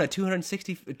Daytona,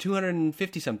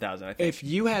 250-some thousand, I think. If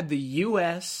you had the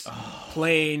U.S.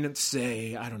 playing,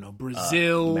 say, I don't know,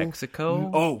 Brazil,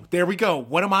 Mexico. Oh, there we go.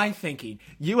 What am I thinking?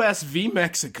 U.S. v.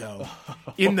 Mexico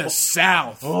in the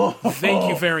South. Thank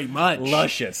you very much.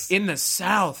 Luscious. In the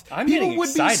South, I'm people getting would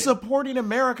excited. be supporting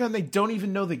America and they don't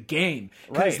even know the game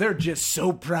because Right. they're just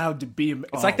so proud to be.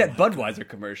 It's like that Budweiser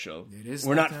commercial. It is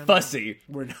We're like not that. fussy.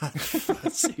 We're not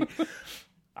fussy.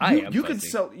 I am You fussy. could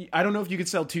sell. I don't know if you could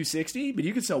sell 260, but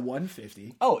you could sell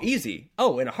 150. Oh, easy.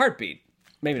 Oh, in a heartbeat.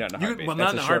 Maybe not in a You heartbeat. could, well, That's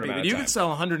not in a short heartbeat, amount but of you time. could sell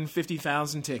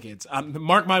 150,000 tickets.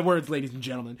 Mark my words, ladies and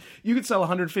gentlemen. You could sell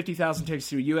 150,000 tickets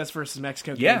to a U.S. versus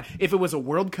Mexico game. Yeah. If it was a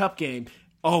World Cup game,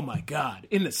 oh my God.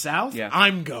 In the South, Yeah.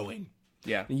 I'm going.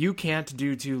 Yeah. You can't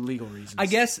due to legal reasons. I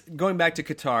guess going back to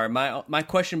Qatar, my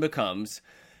question becomes,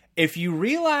 if you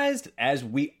realized, as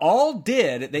we all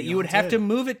did, that you would have to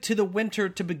move it to the winter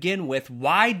to begin with,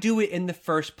 why do it in the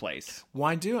first place?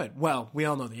 Why do it? Well, we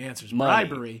all know the answer is Money.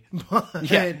 bribery.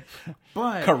 Yeah.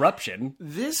 But Corruption.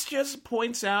 this just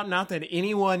points out, not that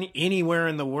anyone anywhere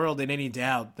in the world in any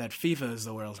doubt, that FIFA is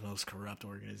the world's most corrupt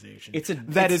organization.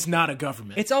 That is not a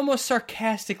government. It's almost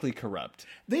sarcastically corrupt.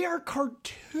 They are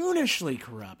cartoonishly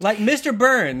corrupt. Like Mr.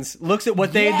 Burns looks at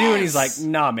what they do and he's like, Yes.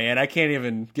 nah, man, I can't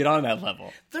even get on that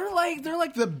level. They're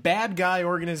like the bad guy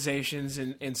organizations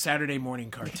in Saturday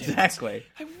morning cartoons. Exactly.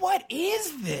 Like, what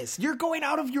is this? You're going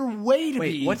out of your way to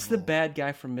Wait, be what's the evil. bad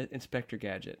guy from Inspector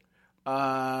Gadget?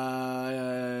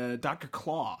 Dr.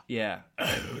 Claw. Yeah.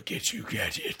 I'll get you,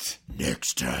 Gadget,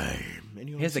 next time. And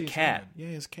you He has see a his cat. hand. Yeah,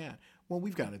 his cat. Well,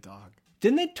 we've got a dog.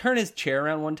 Didn't they turn his chair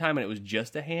around one time and it was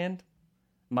just a hand?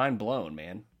 Mind blown,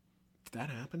 man. If that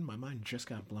happened, my mind just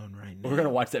got blown right now. We're going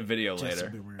to watch that video Just-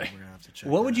 later. We're gonna have to check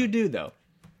What that would out. you do, though?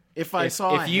 if I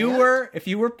saw If you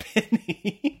were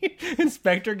Penny,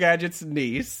 Inspector Gadget's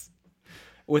niece,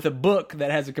 with a book that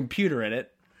has a computer in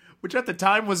it. which at the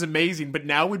time was amazing, but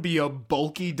now would be a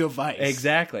bulky device.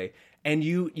 Exactly. And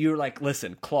you're like,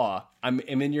 listen, Claw, I'm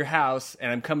in your house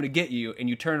and I'm coming to get you. And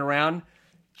you turn around,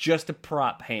 just a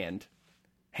prop hand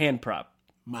prop.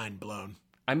 Mind blown.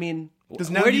 I mean,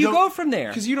 Now where do you don't- go from there?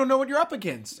 Because you don't know what you're up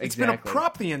against. It's been a Exactly.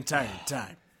 prop the entire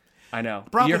time. I know.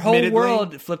 Prop Your whole admittedly-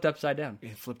 world flipped upside down.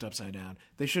 It flipped upside down.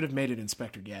 They should have made it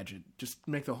Inspector Gadget. Just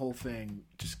make the whole thing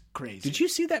just crazy. Did you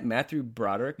see that Matthew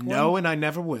Broderick one? No, and I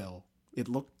never will. It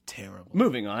looked terrible.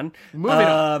 Moving on. Moving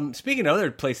on. Speaking of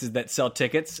other places that sell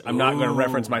tickets, I'm not going to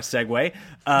reference my segue. You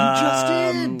just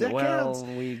did. That counts.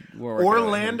 we're working on it.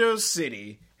 Orlando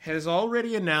City has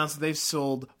already announced they've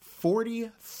sold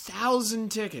 40,000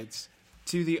 tickets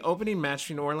to the opening match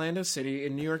between Orlando City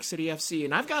and New York City FC.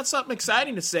 And I've got something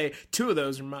exciting to say. 2 of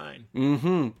those are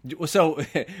mine. So,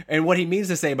 and what he means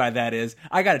to say by that is,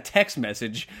 I got a text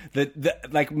message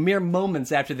that like mere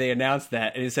moments after they announced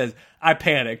that, and it says, "I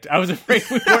panicked. I was afraid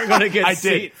we weren't going to get I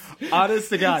did. seats." Honest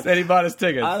to God. Said he bought his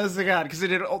tickets. Honest to God. Because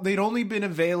they'd only been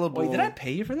available. Wait, did I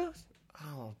pay you for those?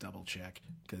 I'll double check.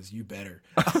 Because you better.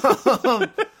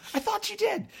 I thought you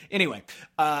did. Anyway,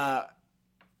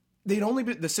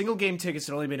 the single game tickets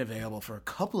had only been available for a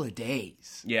couple of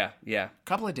days. Yeah.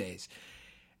 Couple of days.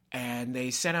 And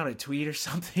they sent out a tweet or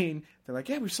something. They're like,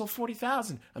 yeah, we sold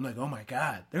 40,000. I'm like, oh my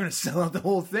God, they're going to sell out the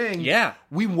whole thing. Yeah.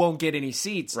 We won't get any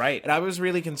seats. Right. And I was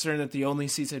really concerned that the only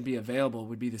seats that'd be available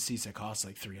would be the seats that cost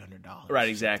like $300. Right,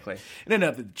 exactly. And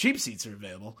then the cheap seats are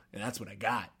available. And that's what I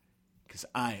got. Because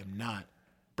I am not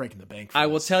breaking the bank for I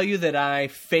will this. tell you that I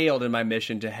failed in my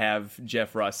mission to have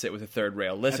Geoff Ross sit with a third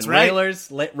rail. Listen, That's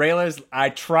right. Railers, I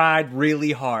tried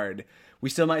really hard. We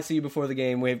still might see you before the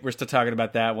game. We're still talking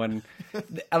about that one.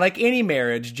 Like any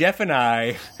marriage, Geoff and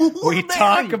I, we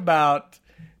talk about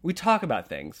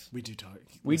things. We do talk.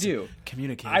 We do.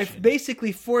 Communication. I've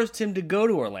basically forced him to go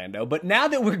to Orlando, but now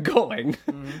that we're going,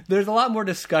 there's a lot more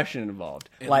discussion involved.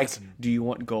 And like, listen. do you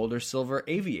want gold or silver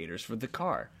aviators for the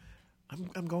car?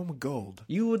 I'm going with gold.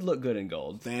 You would look good in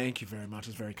gold. Thank you very much.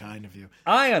 It's very kind of you.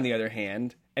 I, on the other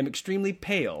hand, am extremely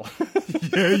pale.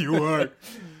 Yeah, you are.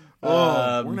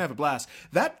 We're going to have a blast.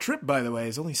 That trip, by the way,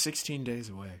 is only 16 days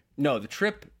away. No, the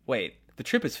trip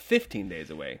is 15 days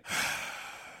away.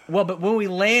 Well, but when we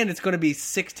land, it's going to be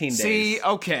 16 days. See,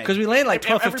 okay. Because we land like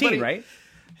 12, 15, right?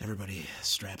 Everybody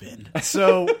strap in.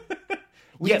 So,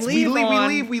 we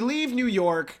leave New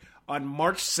York on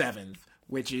March 7th,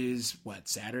 which is, what,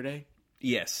 Saturday?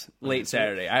 Yes, late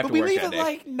Saturday. I have to we work leave that at day.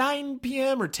 like 9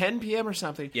 p.m. or 10 p.m. or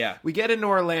something. Yeah. We get into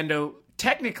Orlando,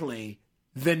 technically,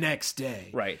 the next day.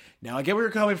 Right. Now, I get where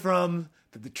you're coming from,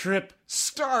 that the trip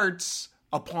starts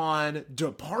upon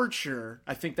departure.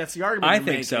 I think that's the argument you're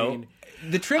making. So.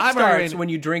 The trip starts when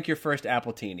you drink your first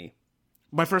Appletini.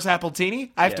 My first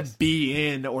Appletini? I have to be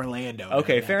in Orlando.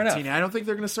 Okay, fair enough. I don't think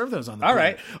they're going to serve those on the plane. All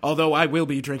right. Although I will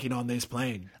be drinking on this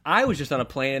plane. I was just on a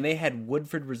plane, and they had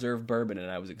Woodford Reserve bourbon,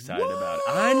 and I was excited about it.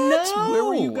 I know. Where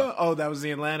were you going? Oh, that was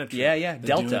the Atlanta trip. Yeah. They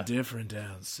Delta. do it different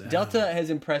down south. Delta has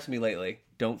impressed me lately.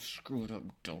 Don't screw it up,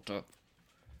 Delta.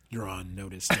 You're on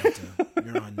notice, Delta.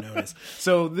 You're on notice.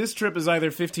 So this trip is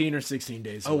either 15 or 16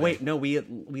 days away. Oh, wait. No, we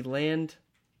land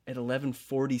at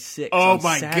 11:46 Oh, on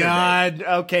my Saturday. God.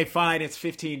 Okay, fine. It's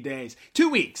 15 days. 2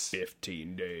 weeks.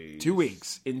 15 days. 2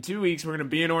 weeks. In 2 weeks, we're going to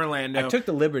be in Orlando. I took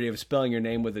the liberty of spelling your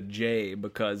name with a J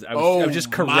because I was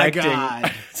just correcting,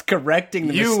 correcting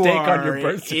the mistake on your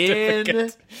birth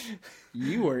certificate.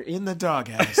 You are in the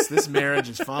doghouse. This marriage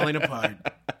is falling apart.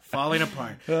 Falling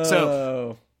apart.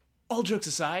 So, all jokes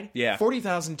aside,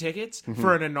 40,000 tickets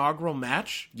for an inaugural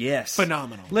match? Yes.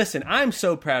 Phenomenal. Listen, I'm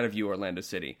so proud of you, Orlando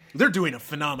City. They're doing a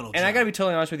phenomenal job. And I got to be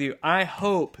totally honest with you. I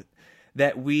hope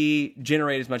that we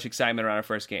generate as much excitement around our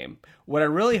first game. What I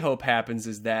really hope happens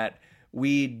is that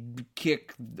we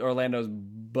kick Orlando's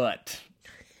butt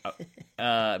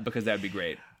because that would be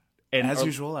great. And as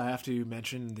usual, I have to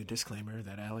mention the disclaimer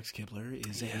that Alex Kibler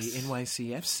is a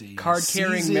NYCFC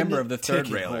card-carrying member of the third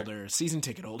railer. Season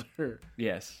ticket holder.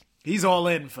 Yes. He's all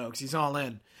in, folks. He's all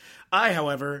in. I,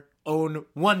 however, own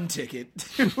one ticket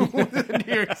to the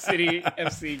New York City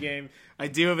FC game. I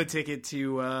do have a ticket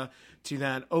to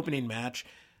that opening match,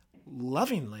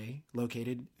 lovingly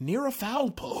located near a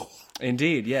foul pole.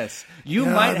 Indeed, yes. You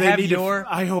might have your...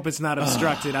 I hope it's not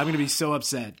obstructed. I'm going to be so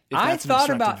upset if that's I thought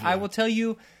an about... view. I will tell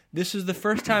you, this is the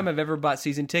first time I've ever bought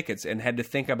season tickets and had to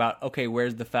think about, okay,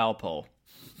 where's the foul pole?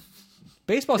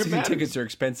 Baseball season tickets are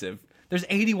expensive. There's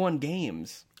 81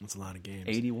 games. That's a lot of games.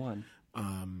 81.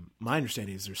 My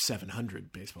understanding is there's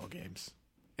 700 baseball games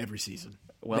every season.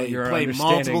 Well, they your play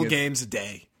understanding multiple is games a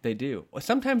day. They do. Well,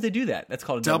 sometimes they do that. That's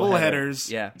called a double headers.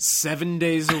 Yeah, 7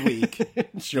 days a week.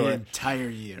 Sure. The entire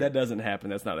year. That doesn't happen.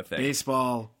 That's not a thing.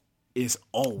 Baseball is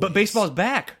always. But baseball's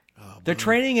back. They're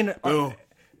training in.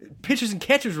 Pitchers and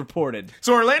catchers reported.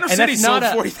 So Orlando City sold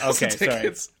 40,000 Okay,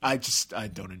 tickets. I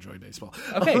don't enjoy baseball.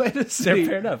 Okay, Orlando City,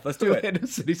 fair enough. Let's do it. Orlando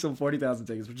City sold 40,000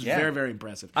 tickets, which is very, very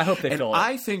impressive. I hope they fill it.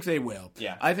 I think they will.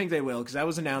 Yeah. I think they will, because that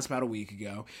was announced about a week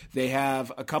ago. They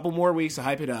have a couple more weeks to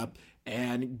hype it up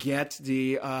and get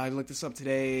the, I looked this up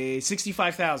today,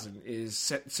 65,000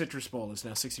 is, Citrus Bowl is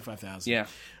now 65,000. Yeah.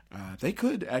 They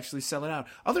could actually sell it out.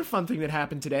 Other fun thing that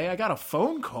happened today, I got a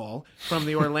phone call from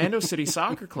the Orlando City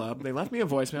Soccer Club. They left me a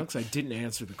voicemail because I didn't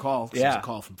answer the call. It was a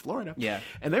call from Florida. Yeah.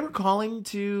 And they were calling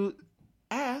to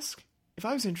ask if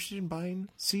I was interested in buying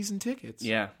season tickets.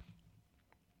 Yeah.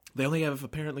 They only have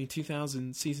apparently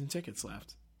 2,000 season tickets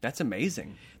left. That's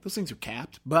amazing. Those things are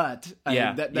capped, but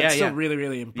that's still really,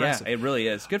 really impressive. Yeah, it really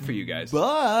is. Good for you guys.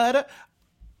 But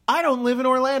I don't live in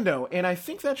Orlando, and I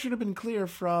think that should have been clear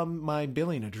from my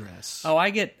billing address. Oh, I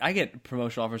get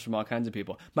promotional offers from all kinds of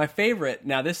people. My favorite,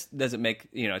 now this doesn't make,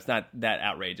 it's not that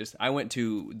outrageous. I went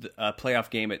to a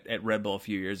playoff game at Red Bull a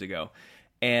few years ago,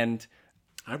 and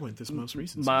I went this most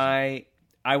recent season.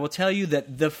 I will tell you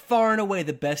that the far and away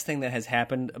the best thing that has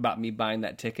happened about me buying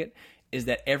that ticket is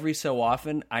that every so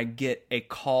often I get a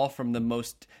call from the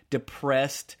most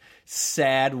depressed,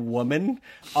 sad woman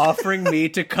offering me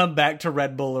to come back to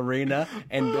Red Bull Arena.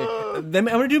 And I'm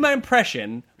going to do my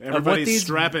impression of what these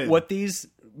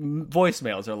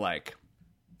voicemails are like.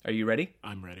 Are you ready?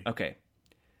 I'm ready. Okay.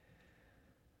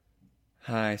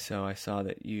 Hi, so I saw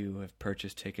that you have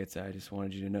purchased tickets. I just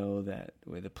wanted you to know that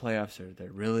the playoffs they're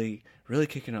really, really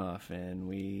kicking off, and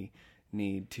we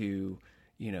need to,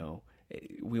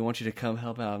 we want you to come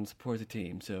help out and support the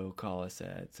team, so call us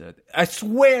at... I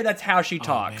swear that's how she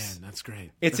talks. Oh, man, that's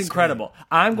great. It's that's incredible. Great.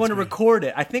 I'm going to record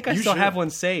it. I think I still have one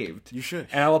saved. You should.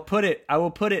 And I will put it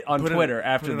on Twitter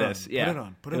after this. Yeah. Put it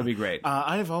on. It'll be great.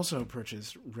 I have also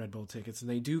purchased Red Bull tickets, and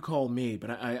they do call me, but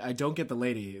I don't get the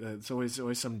lady. It's always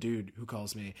some dude who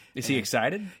calls me. Is he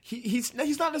excited? He's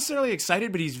not necessarily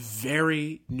excited, but he's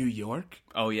very New York.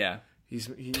 Oh, yeah.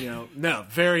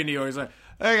 Very New York. He's like,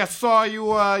 hey, I saw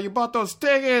you bought those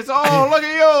tickets. Oh, look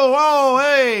at you. Oh,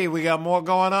 hey, we got more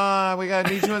going on. We got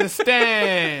to need you in the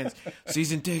stands.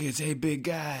 Season tickets. Hey, big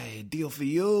guy, deal for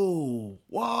you.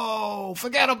 Whoa,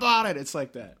 forget about it. It's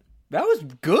like that. That was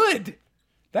good.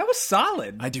 That was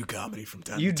solid. I do comedy from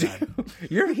time to time.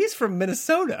 He's from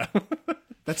Minnesota.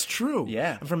 That's true.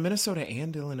 Yeah. I'm from Minnesota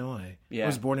and Illinois. Yeah. I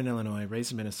was born in Illinois,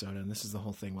 raised in Minnesota, and this is the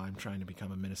whole thing why I'm trying to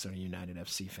become a Minnesota United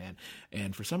FC fan.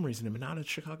 And for some reason, I'm not a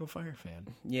Chicago Fire fan.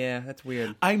 Yeah, that's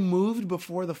weird. I moved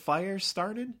before the Fire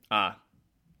started. Ah.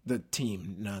 The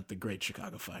team, not the Great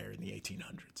Chicago Fire in the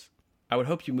 1800s. I would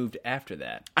hope you moved after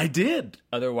that. I did.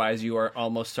 Otherwise, you are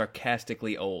almost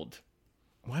sarcastically old.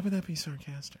 Why would that be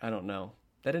sarcastic? I don't know.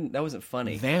 That wasn't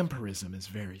funny. Vampirism is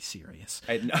very serious.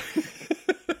 I know.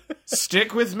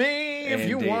 Stick with me if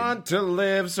you want to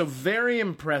live. So very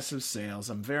impressive sales.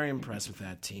 I'm very impressed with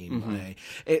that team.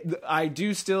 Mm-hmm. I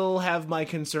do still have my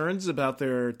concerns about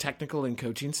their technical and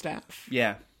coaching staff.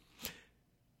 Yeah.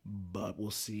 But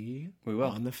we'll see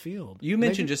on the field. You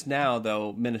mentioned just now,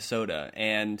 though, Minnesota,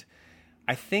 and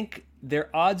I think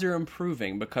their odds are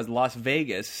improving because Las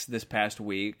Vegas this past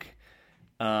week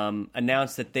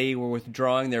announced that they were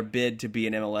withdrawing their bid to be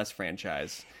an MLS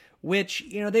franchise. Which,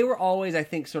 they were always, I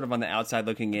think, sort of on the outside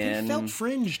looking in. It felt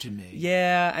fringe to me.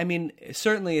 Yeah, I mean,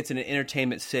 certainly it's an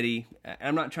entertainment city.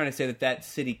 I'm not trying to say that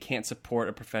city can't support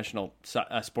a professional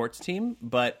sports team,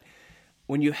 but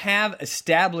when you have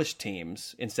established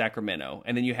teams in Sacramento,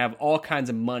 and then you have all kinds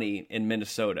of money in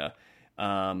Minnesota,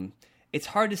 it's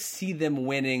hard to see them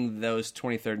winning those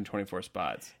 23rd and 24th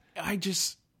spots. I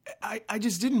just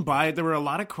didn't buy it. There were a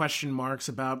lot of question marks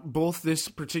about both this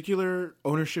particular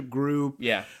ownership group,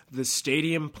 the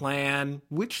stadium plan,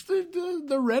 which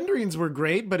the renderings were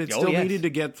great, but it still needed to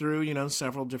get through,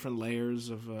 several different layers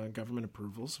of government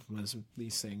approvals, as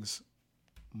these things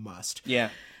must. Yeah.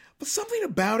 But something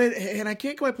about it, and I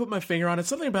can't quite put my finger on it,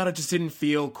 something about it just didn't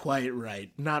feel quite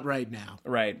right. Not right now.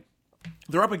 Right.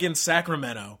 They're up against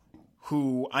Sacramento,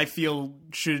 who I feel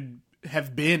should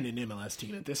have been an MLS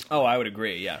team at this point. Oh, I would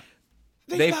agree, yeah.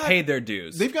 They've paid their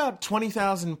dues. They've got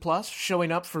 20,000 plus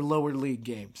showing up for lower league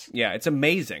games. Yeah, it's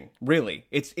amazing, really.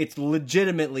 It's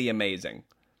legitimately amazing.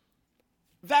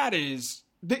 That is...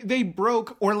 They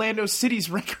broke Orlando City's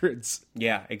records.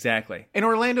 Yeah, exactly. And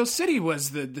Orlando City was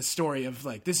the story of,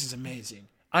 this is amazing.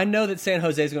 I know that San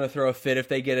Jose is going to throw a fit if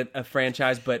they get a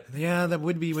franchise, but... Yeah, that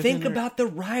would be within about the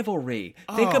rivalry.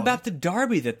 Think about the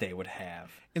derby that they would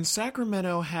have. And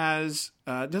Sacramento has...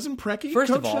 doesn't Preki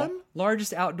First coach of all, them?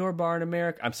 Largest outdoor bar in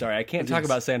America. I'm sorry, I can't talk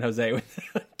about San Jose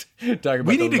without talking about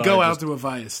We need to go out to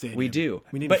Avaya Stadium. We do.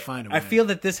 We need to find a way. I feel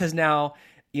that this has now,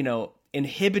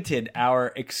 inhibited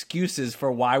our excuses for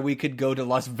why we could go to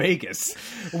Las Vegas.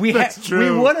 That's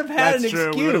true. We would have had an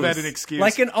excuse. We would have had an excuse.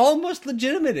 Like an almost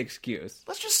legitimate excuse.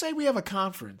 Let's just say we have a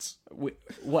conference. What,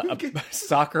 a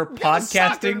soccer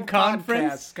podcasting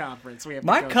conference? Conference.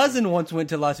 My cousin once went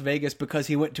to Las Vegas because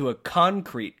he went to a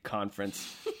concrete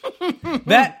conference.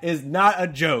 That is not a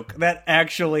joke. That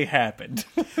actually happened.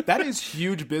 That is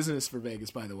huge business for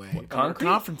Vegas, by the way. What, concrete?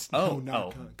 Conference.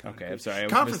 Okay, I'm sorry.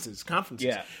 Conferences.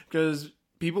 Yeah. Because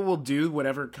people will do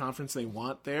whatever conference they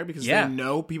want there because they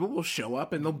know people will show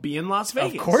up and they'll be in Las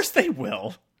Vegas. Of course they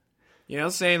will.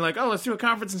 Saying let's do a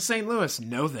conference in St. Louis.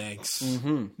 No thanks.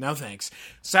 Mm-hmm. No thanks.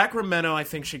 Sacramento, I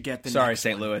think, should get the Sorry, next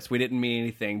St. one. Louis. We didn't mean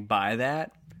anything by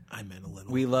that. I meant a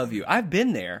little. We love you. I've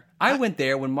been there. I went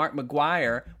there when Mark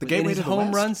McGuire was in his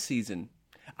home run season.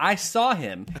 I saw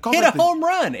him hit a home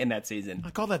run in that season. I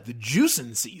call that the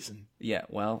juicing season. Yeah,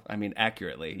 well, I mean,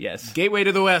 accurately, yes. Gateway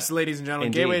to the West, ladies and gentlemen.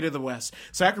 Indeed. Gateway to the West.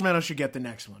 Sacramento should get the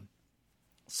next one.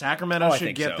 Sacramento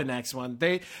should get the next one.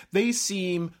 They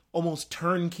seem almost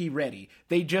turnkey ready.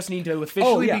 They just need to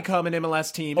officially become an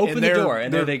MLS team. Open the door,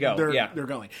 and there they go. They're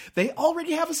going. They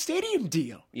already have a stadium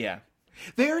deal. Yeah.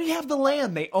 They already have the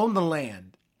land. They own the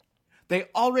land. They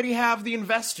already have the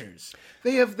investors.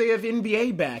 They have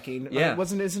NBA backing. Yeah.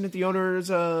 Isn't it the owners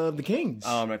of the Kings?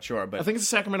 Oh, I'm not sure, but I think it's the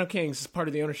Sacramento Kings. It's part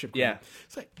of the ownership group. Yeah.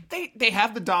 It's like they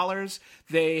have the dollars.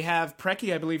 They have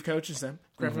Preki, I believe, coaches them.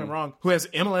 Correct me if I'm wrong. Who has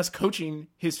MLS coaching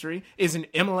history, is an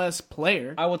MLS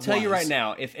player. I will tell you right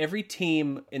now, if every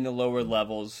team in the lower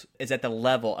levels is at the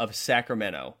level of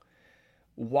Sacramento,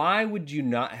 why would you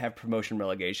not have promotion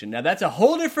relegation? Now, that's a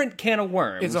whole different can of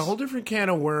worms. It's a whole different can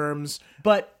of worms.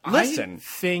 But listen. I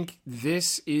think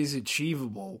this is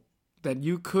achievable, that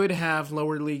you could have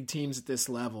lower league teams at this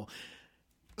level.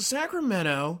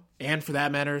 Sacramento, and for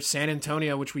that matter, San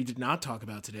Antonio, which we did not talk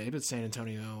about today, but San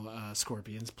Antonio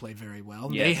Scorpions played very well.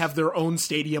 Yes. They have their own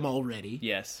stadium already.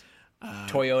 Yes.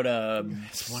 Toyota.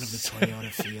 It's one of the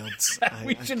Toyota fields.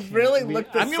 We should really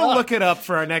look this up. I'm going to look it up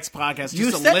for our next podcast.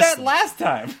 You said that last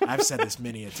time. I've said this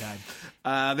many a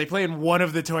time. They play in one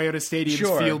of the Toyota Stadium's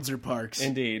fields or parks.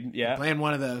 Indeed, yeah. They play in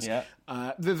one of those. Yeah.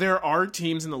 There are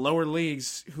teams in the lower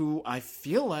leagues who I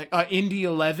feel like... Indy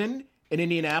 11 in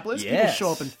Indianapolis? Yes. People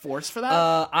show up in force for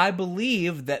that? I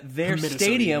believe that their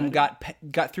stadium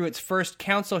got through its first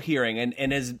council hearing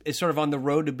and is sort of on the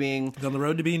road to being... It's on the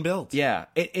road to being built. Yeah.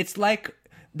 It's like...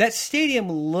 That stadium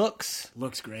looks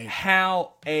great.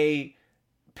 How a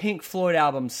Pink Floyd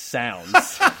album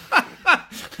sounds.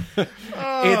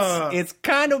 It's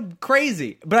kind of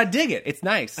crazy, but I dig it. It's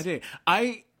nice. I dig it.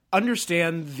 I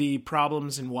understand the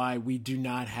problems and why we do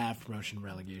not have promotion and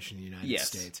relegation in the United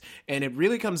States. And it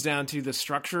really comes down to the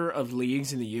structure of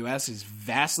leagues in the U.S. is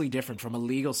vastly different from a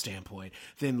legal standpoint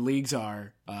than leagues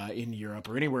are in Europe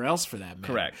or anywhere else for that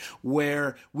matter. Correct.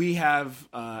 Where we have,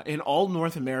 in all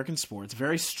North American sports,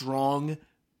 very strong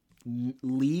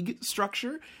league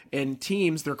structure and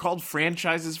teams. They're called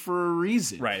franchises for a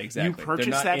reason. Right, exactly. You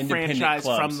purchase that franchise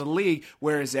from the league,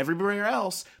 whereas everywhere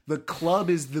else, the club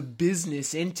is the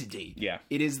business entity. Yeah.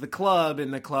 It is the club,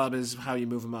 and the club is how you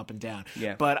move them up and down.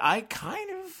 Yeah. But I kind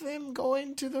of am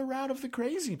going to the route of the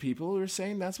crazy people who are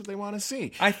saying that's what they want to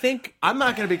see. I think... I'm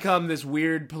not going to become this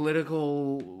weird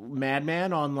political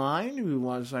madman online who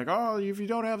wants like, oh, if you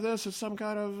don't have this, it's some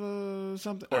kind of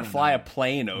something. Or fly a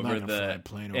plane over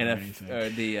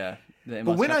anything.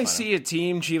 But when I see a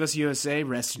team, Chivas USA,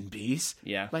 rest in peace.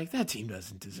 Yeah, like that team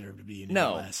doesn't deserve to be in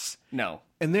MLS. No.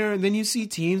 And then you see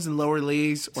teams in lower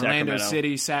leagues, Orlando Sacramento.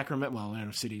 City, Sacramento. Well,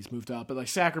 Orlando City's moved up, but like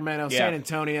Sacramento, San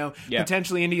Antonio,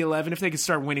 potentially Indy 11. If they could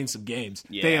start winning some games,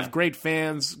 they have great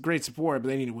fans, great support, but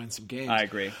they need to win some games. I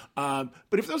agree. But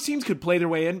if those teams could play their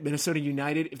way in, Minnesota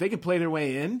United, if they could play their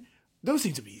way in, those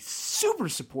teams would be super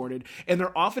supported, and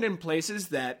they're often in places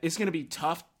that it's going to be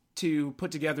tough to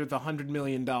put together the $100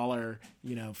 million,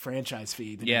 franchise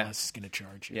fee that MLS is going to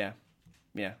charge. Yeah,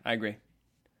 I agree.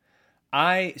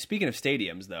 Speaking of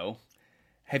stadiums, though,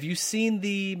 have you seen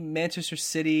the Manchester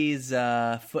City's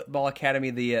football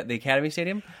academy, the Academy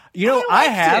Stadium? I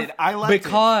have. I liked it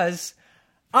because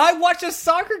I watched a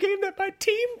soccer game that my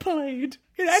team played.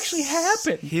 It actually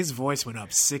happened. His voice went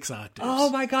up 6 octaves. Oh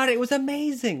my God, it was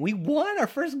amazing. We won our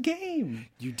first game.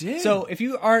 You did. So if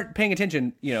you aren't paying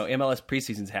attention, MLS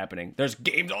preseason's happening. There's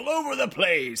games all over the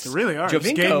place. There really are.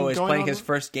 Jovinko is playing his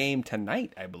first game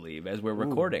tonight, I believe, as we're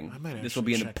recording. This will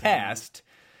be in the past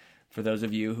for those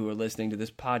of you who are listening to this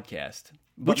podcast.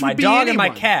 But my dog and my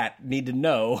cat need to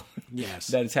know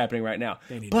that it's happening right now.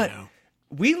 They need to know.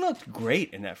 We looked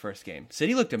great in that first game.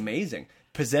 City looked amazing.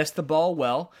 Possessed the ball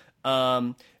well.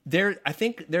 I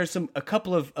think there's a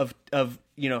couple of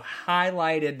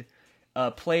highlighted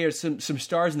players, some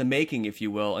stars in the making, if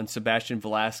you will, and Sebastian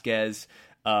Velasquez,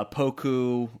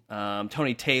 Poku,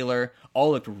 Tony Taylor,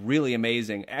 all looked really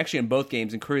amazing. Actually, in both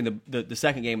games, including the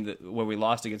second game where we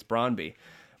lost against Brøndby.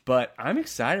 But I'm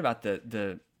excited about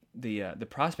the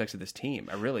prospects of this team.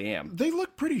 I really am. They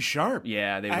look pretty sharp.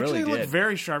 Yeah, they really actually did. look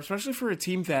very sharp, especially for a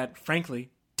team that, frankly,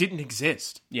 didn't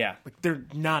exist. Yeah. Like, they're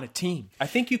not a team. I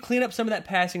think you clean up some of that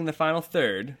passing in the final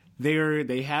third.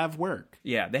 They have work.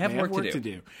 Yeah, they have work to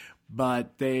do.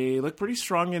 But they look pretty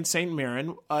strong in St.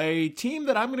 Mirren, a team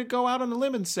that I'm going to go out on a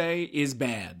limb and say is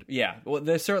bad. Yeah, well,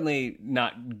 they're certainly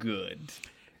not good.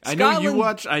 I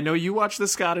know you watch the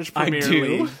Scottish Premier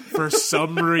League for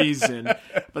some reason,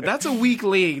 but that's a weak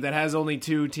league that has only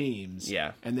 2 teams.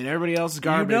 Yeah, and then everybody else is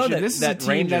garbage. You know and this is that a team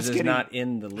Rangers that's is not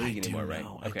in the league anymore, right?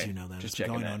 Okay. I do know that. Just it's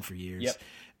been going on for years. Yep.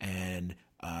 And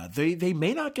they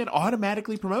may not get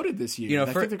automatically promoted this year. I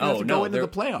think they're going to have to go into the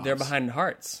playoffs. They're behind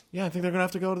Hearts. Yeah, I think they're going to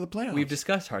have to go to the playoffs. We've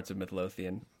discussed Hearts of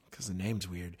Midlothian. Because the name's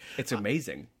weird. It's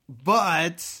amazing.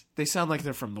 But they sound like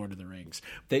they're from Lord of the Rings.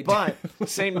 But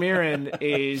St. Mirren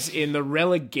is in the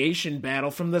relegation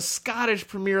battle from the Scottish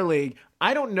Premier League.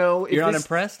 I don't know if You're not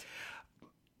impressed?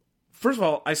 First of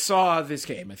all, I saw this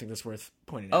game. I think that's worth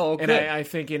pointing out. Oh, okay. And I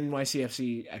think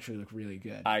NYCFC actually looked really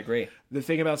good. I agree. The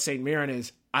thing about St. Mirren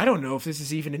is I don't know if this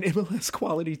is even an MLS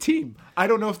quality team. I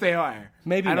don't know if they are.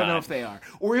 Maybe I not. don't know if they are.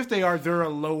 Or if they are, they're a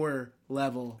lower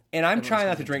level. And I'm trying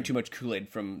not to drink too much Kool-Aid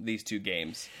from these 2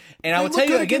 games. And I will tell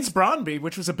you against Brøndby,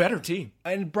 which was a better team.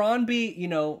 And Brøndby,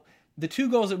 the 2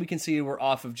 goals that we conceded were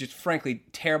off of just frankly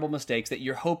terrible mistakes that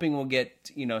you're hoping will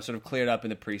get sort of cleared up in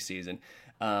the preseason.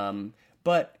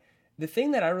 But the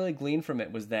thing that I really gleaned from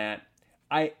it was that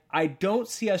I don't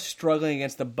see us struggling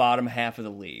against the bottom half of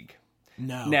the league.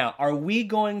 No. Now, are we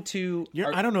going to...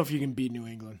 I don't know if you can beat New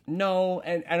England. No,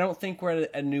 and I don't think we're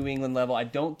at a New England level. I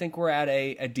don't think we're at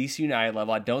a DC United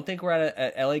level. I don't think we're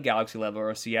at a LA Galaxy level or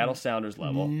a Seattle Sounders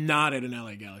level. Not at an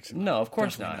LA Galaxy level. No, of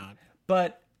course Definitely not.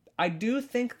 But I do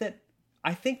think that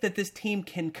this team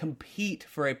can compete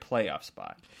for a playoff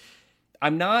spot.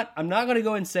 I'm not going to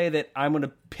go and say that I'm going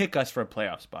to pick us for a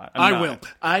playoff spot. I will.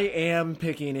 I am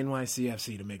picking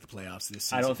NYCFC to make the playoffs this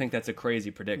season. I don't think that's a crazy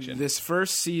prediction. This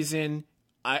first season,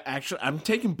 I'm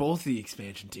taking both the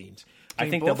expansion teams.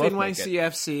 I think both they'll both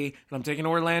NYCFC, and I'm taking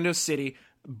Orlando City.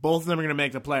 Both of them are going to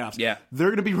make the playoffs. Yeah. They're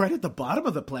going to be right at the bottom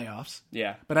of the playoffs.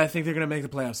 Yeah. But I think they're going to make the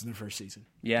playoffs in their first season.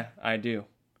 Yeah, I do.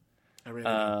 I really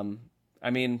do.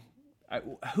 I mean,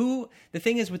 the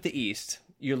thing is with the East,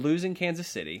 you're losing Kansas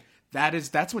City.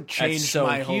 That's what changed so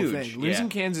my whole huge. thing. Losing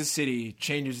Kansas City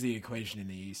changes the equation in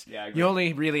the East. Yeah, I agree. You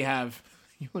only really have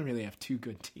 2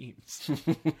 good teams.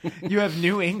 You have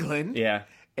New England. Yeah.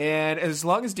 And as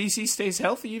long as DC stays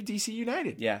healthy, you have DC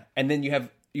United. Yeah. And then you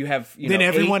have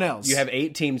everyone else. You have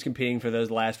 8 teams competing for those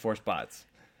last 4 spots.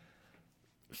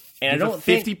 And you I have don't a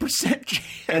think 50%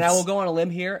 chance. And I will go on a limb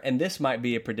here, and this might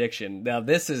be a prediction. Now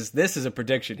this is a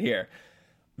prediction here.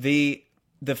 The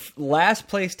last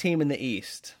place team in the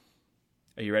East.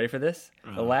 Are you ready for this?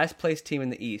 The last place team in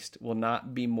the East will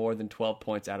not be more than 12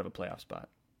 points out of a playoff spot.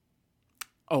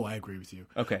 Oh, I agree with you.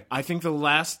 Okay. I think the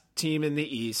last team in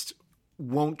the East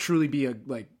won't truly be a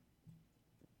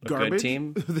garbage good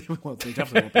team. Well, they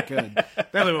definitely won't be good.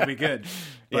 Definitely won't be good.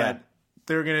 But Yeah.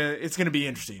 it's gonna be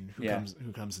interesting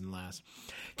who comes in last.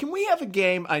 Can we have a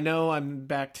game? I know I'm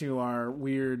back to our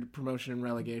weird promotion and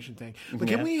relegation thing, but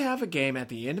can we have a game at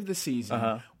the end of the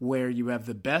season where you have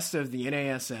the best of the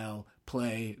NASL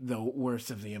play the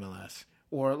worst of the MLS?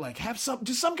 Or have some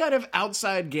kind of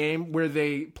outside game where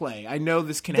they play. I know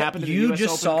this can happen. You US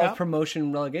just Open solved Cup. promotion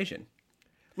and relegation.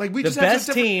 We The just best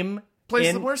have team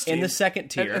plays the worst team in the second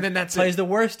tier, and then that's plays it. the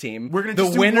worst team. We're gonna the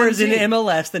just do winners one in team.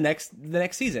 MLS the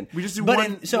next season. We just do But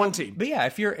one team. But yeah,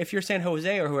 if you're San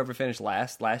Jose or whoever finished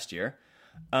last year.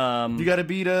 You got to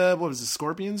beat what was the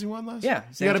Scorpions who won last? Yeah,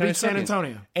 you got to beat San Scorpions.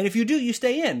 Antonio. And if you do, you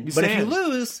stay in. But stay if you in.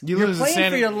 lose, You you're lose to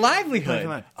playing for your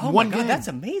livelihood. Oh One my god, game. that's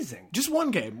amazing. Just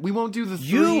one game. We won't do the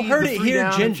You heard the it three here,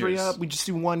 down and 3 Gingers. up. We just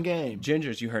do one game.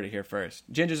 Gingers, you heard it here first.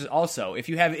 Gingers is also, if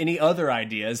you have any other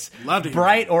ideas, Love to hear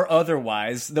bright or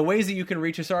otherwise, the ways that you can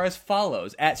reach us are as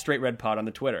follows: at StraightRedPod on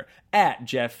the Twitter, at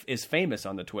Geoff is famous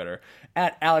on the Twitter,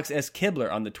 at Alex S.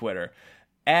 Kibler on the Twitter,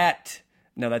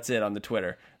 that's it on the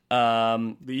Twitter.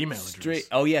 The email address.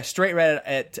 StraightRed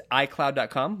at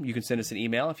iCloud.com. You can send us an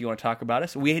email if you want to talk about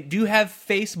us. We do have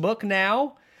Facebook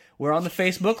now. We're on the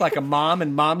Facebook like a mom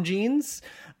and mom jeans.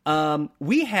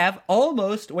 We have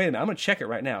almost, wait a minute, I'm going to check it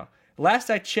right now. Last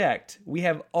I checked, we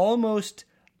have almost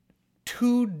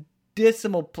 2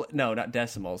 not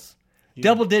decimals. Yeah.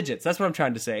 Double digits. That's what I'm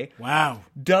trying to say. Wow.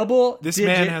 This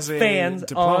man has a fans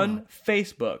diploma. on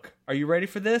Facebook. Are you ready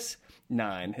for this?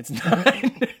 9. It's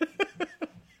 9.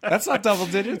 That's not double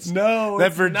digits. No, that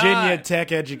it's Virginia not.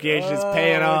 Tech education is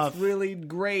paying off. It's really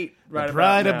great. Right The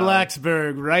pride about of now.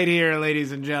 Blacksburg, right here,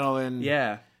 ladies and gentlemen.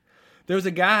 Yeah. There was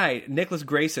a guy, Nicholas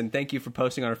Grayson, thank you for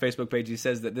posting on our Facebook page. He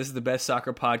says that this is the best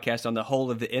soccer podcast on the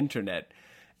whole of the internet.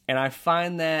 And I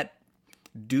find that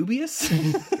dubious.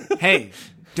 Hey,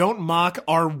 don't mock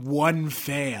our one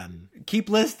fan. Keep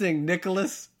listening,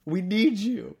 Nicholas. We need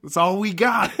you. That's all we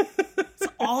got. That's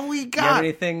all we got. You have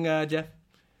anything, Geoff?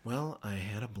 Well, I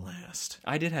had a blast.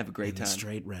 I did have a great time.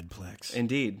 StraightRedPlex.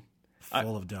 Indeed.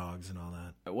 Full of dogs and all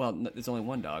that. Well, there's only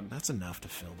one dog. That's enough to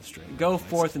fill the Straight. Go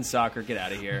forth in soccer. Get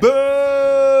out of here.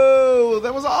 Boo!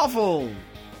 That was awful.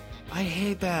 I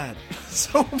hate that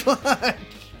so much.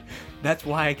 That's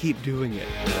why I keep doing it.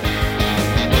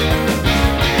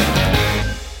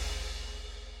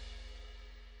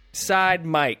 Side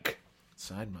mic.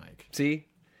 Side mic. See?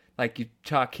 Like you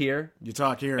talk here. You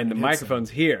talk here. And the microphone's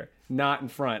here, not in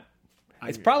front.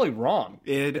 It's probably wrong.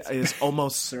 It is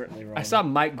almost certainly wrong. I saw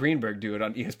Mike Greenberg do it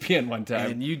on ESPN one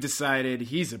time. And you decided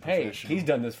he's a professional. Hey, he's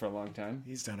done this for a long time.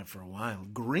 He's done it for a while.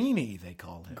 Greeny, they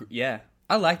call him. Yeah.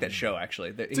 I like that show,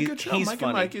 actually. It's a good show. He's Mike funny.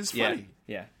 and Mike is funny.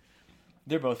 Yeah.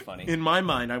 They're both funny. In my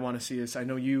mind, I want to see this. I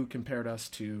know you compared us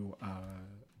to,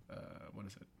 what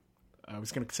is it? I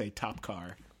was going to say Top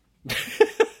Car.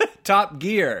 Top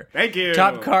Gear. Thank you.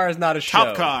 Top Car is not a show.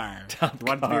 Top Car. Top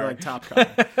Want Car. to be like Top Car.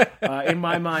 In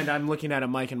my mind, I'm looking at a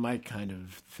Mike and Mike kind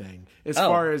of thing. As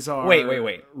far as our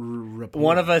Wait. rapport.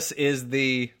 One of us is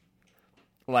the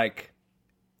like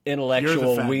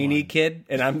intellectual fat weenie one. kid,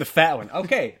 and I'm the fat one.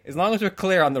 Okay, as long as we're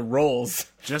clear on the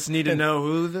roles. Just need to know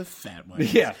who the fat one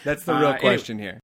is. Yeah, that's the real Anyway, question here.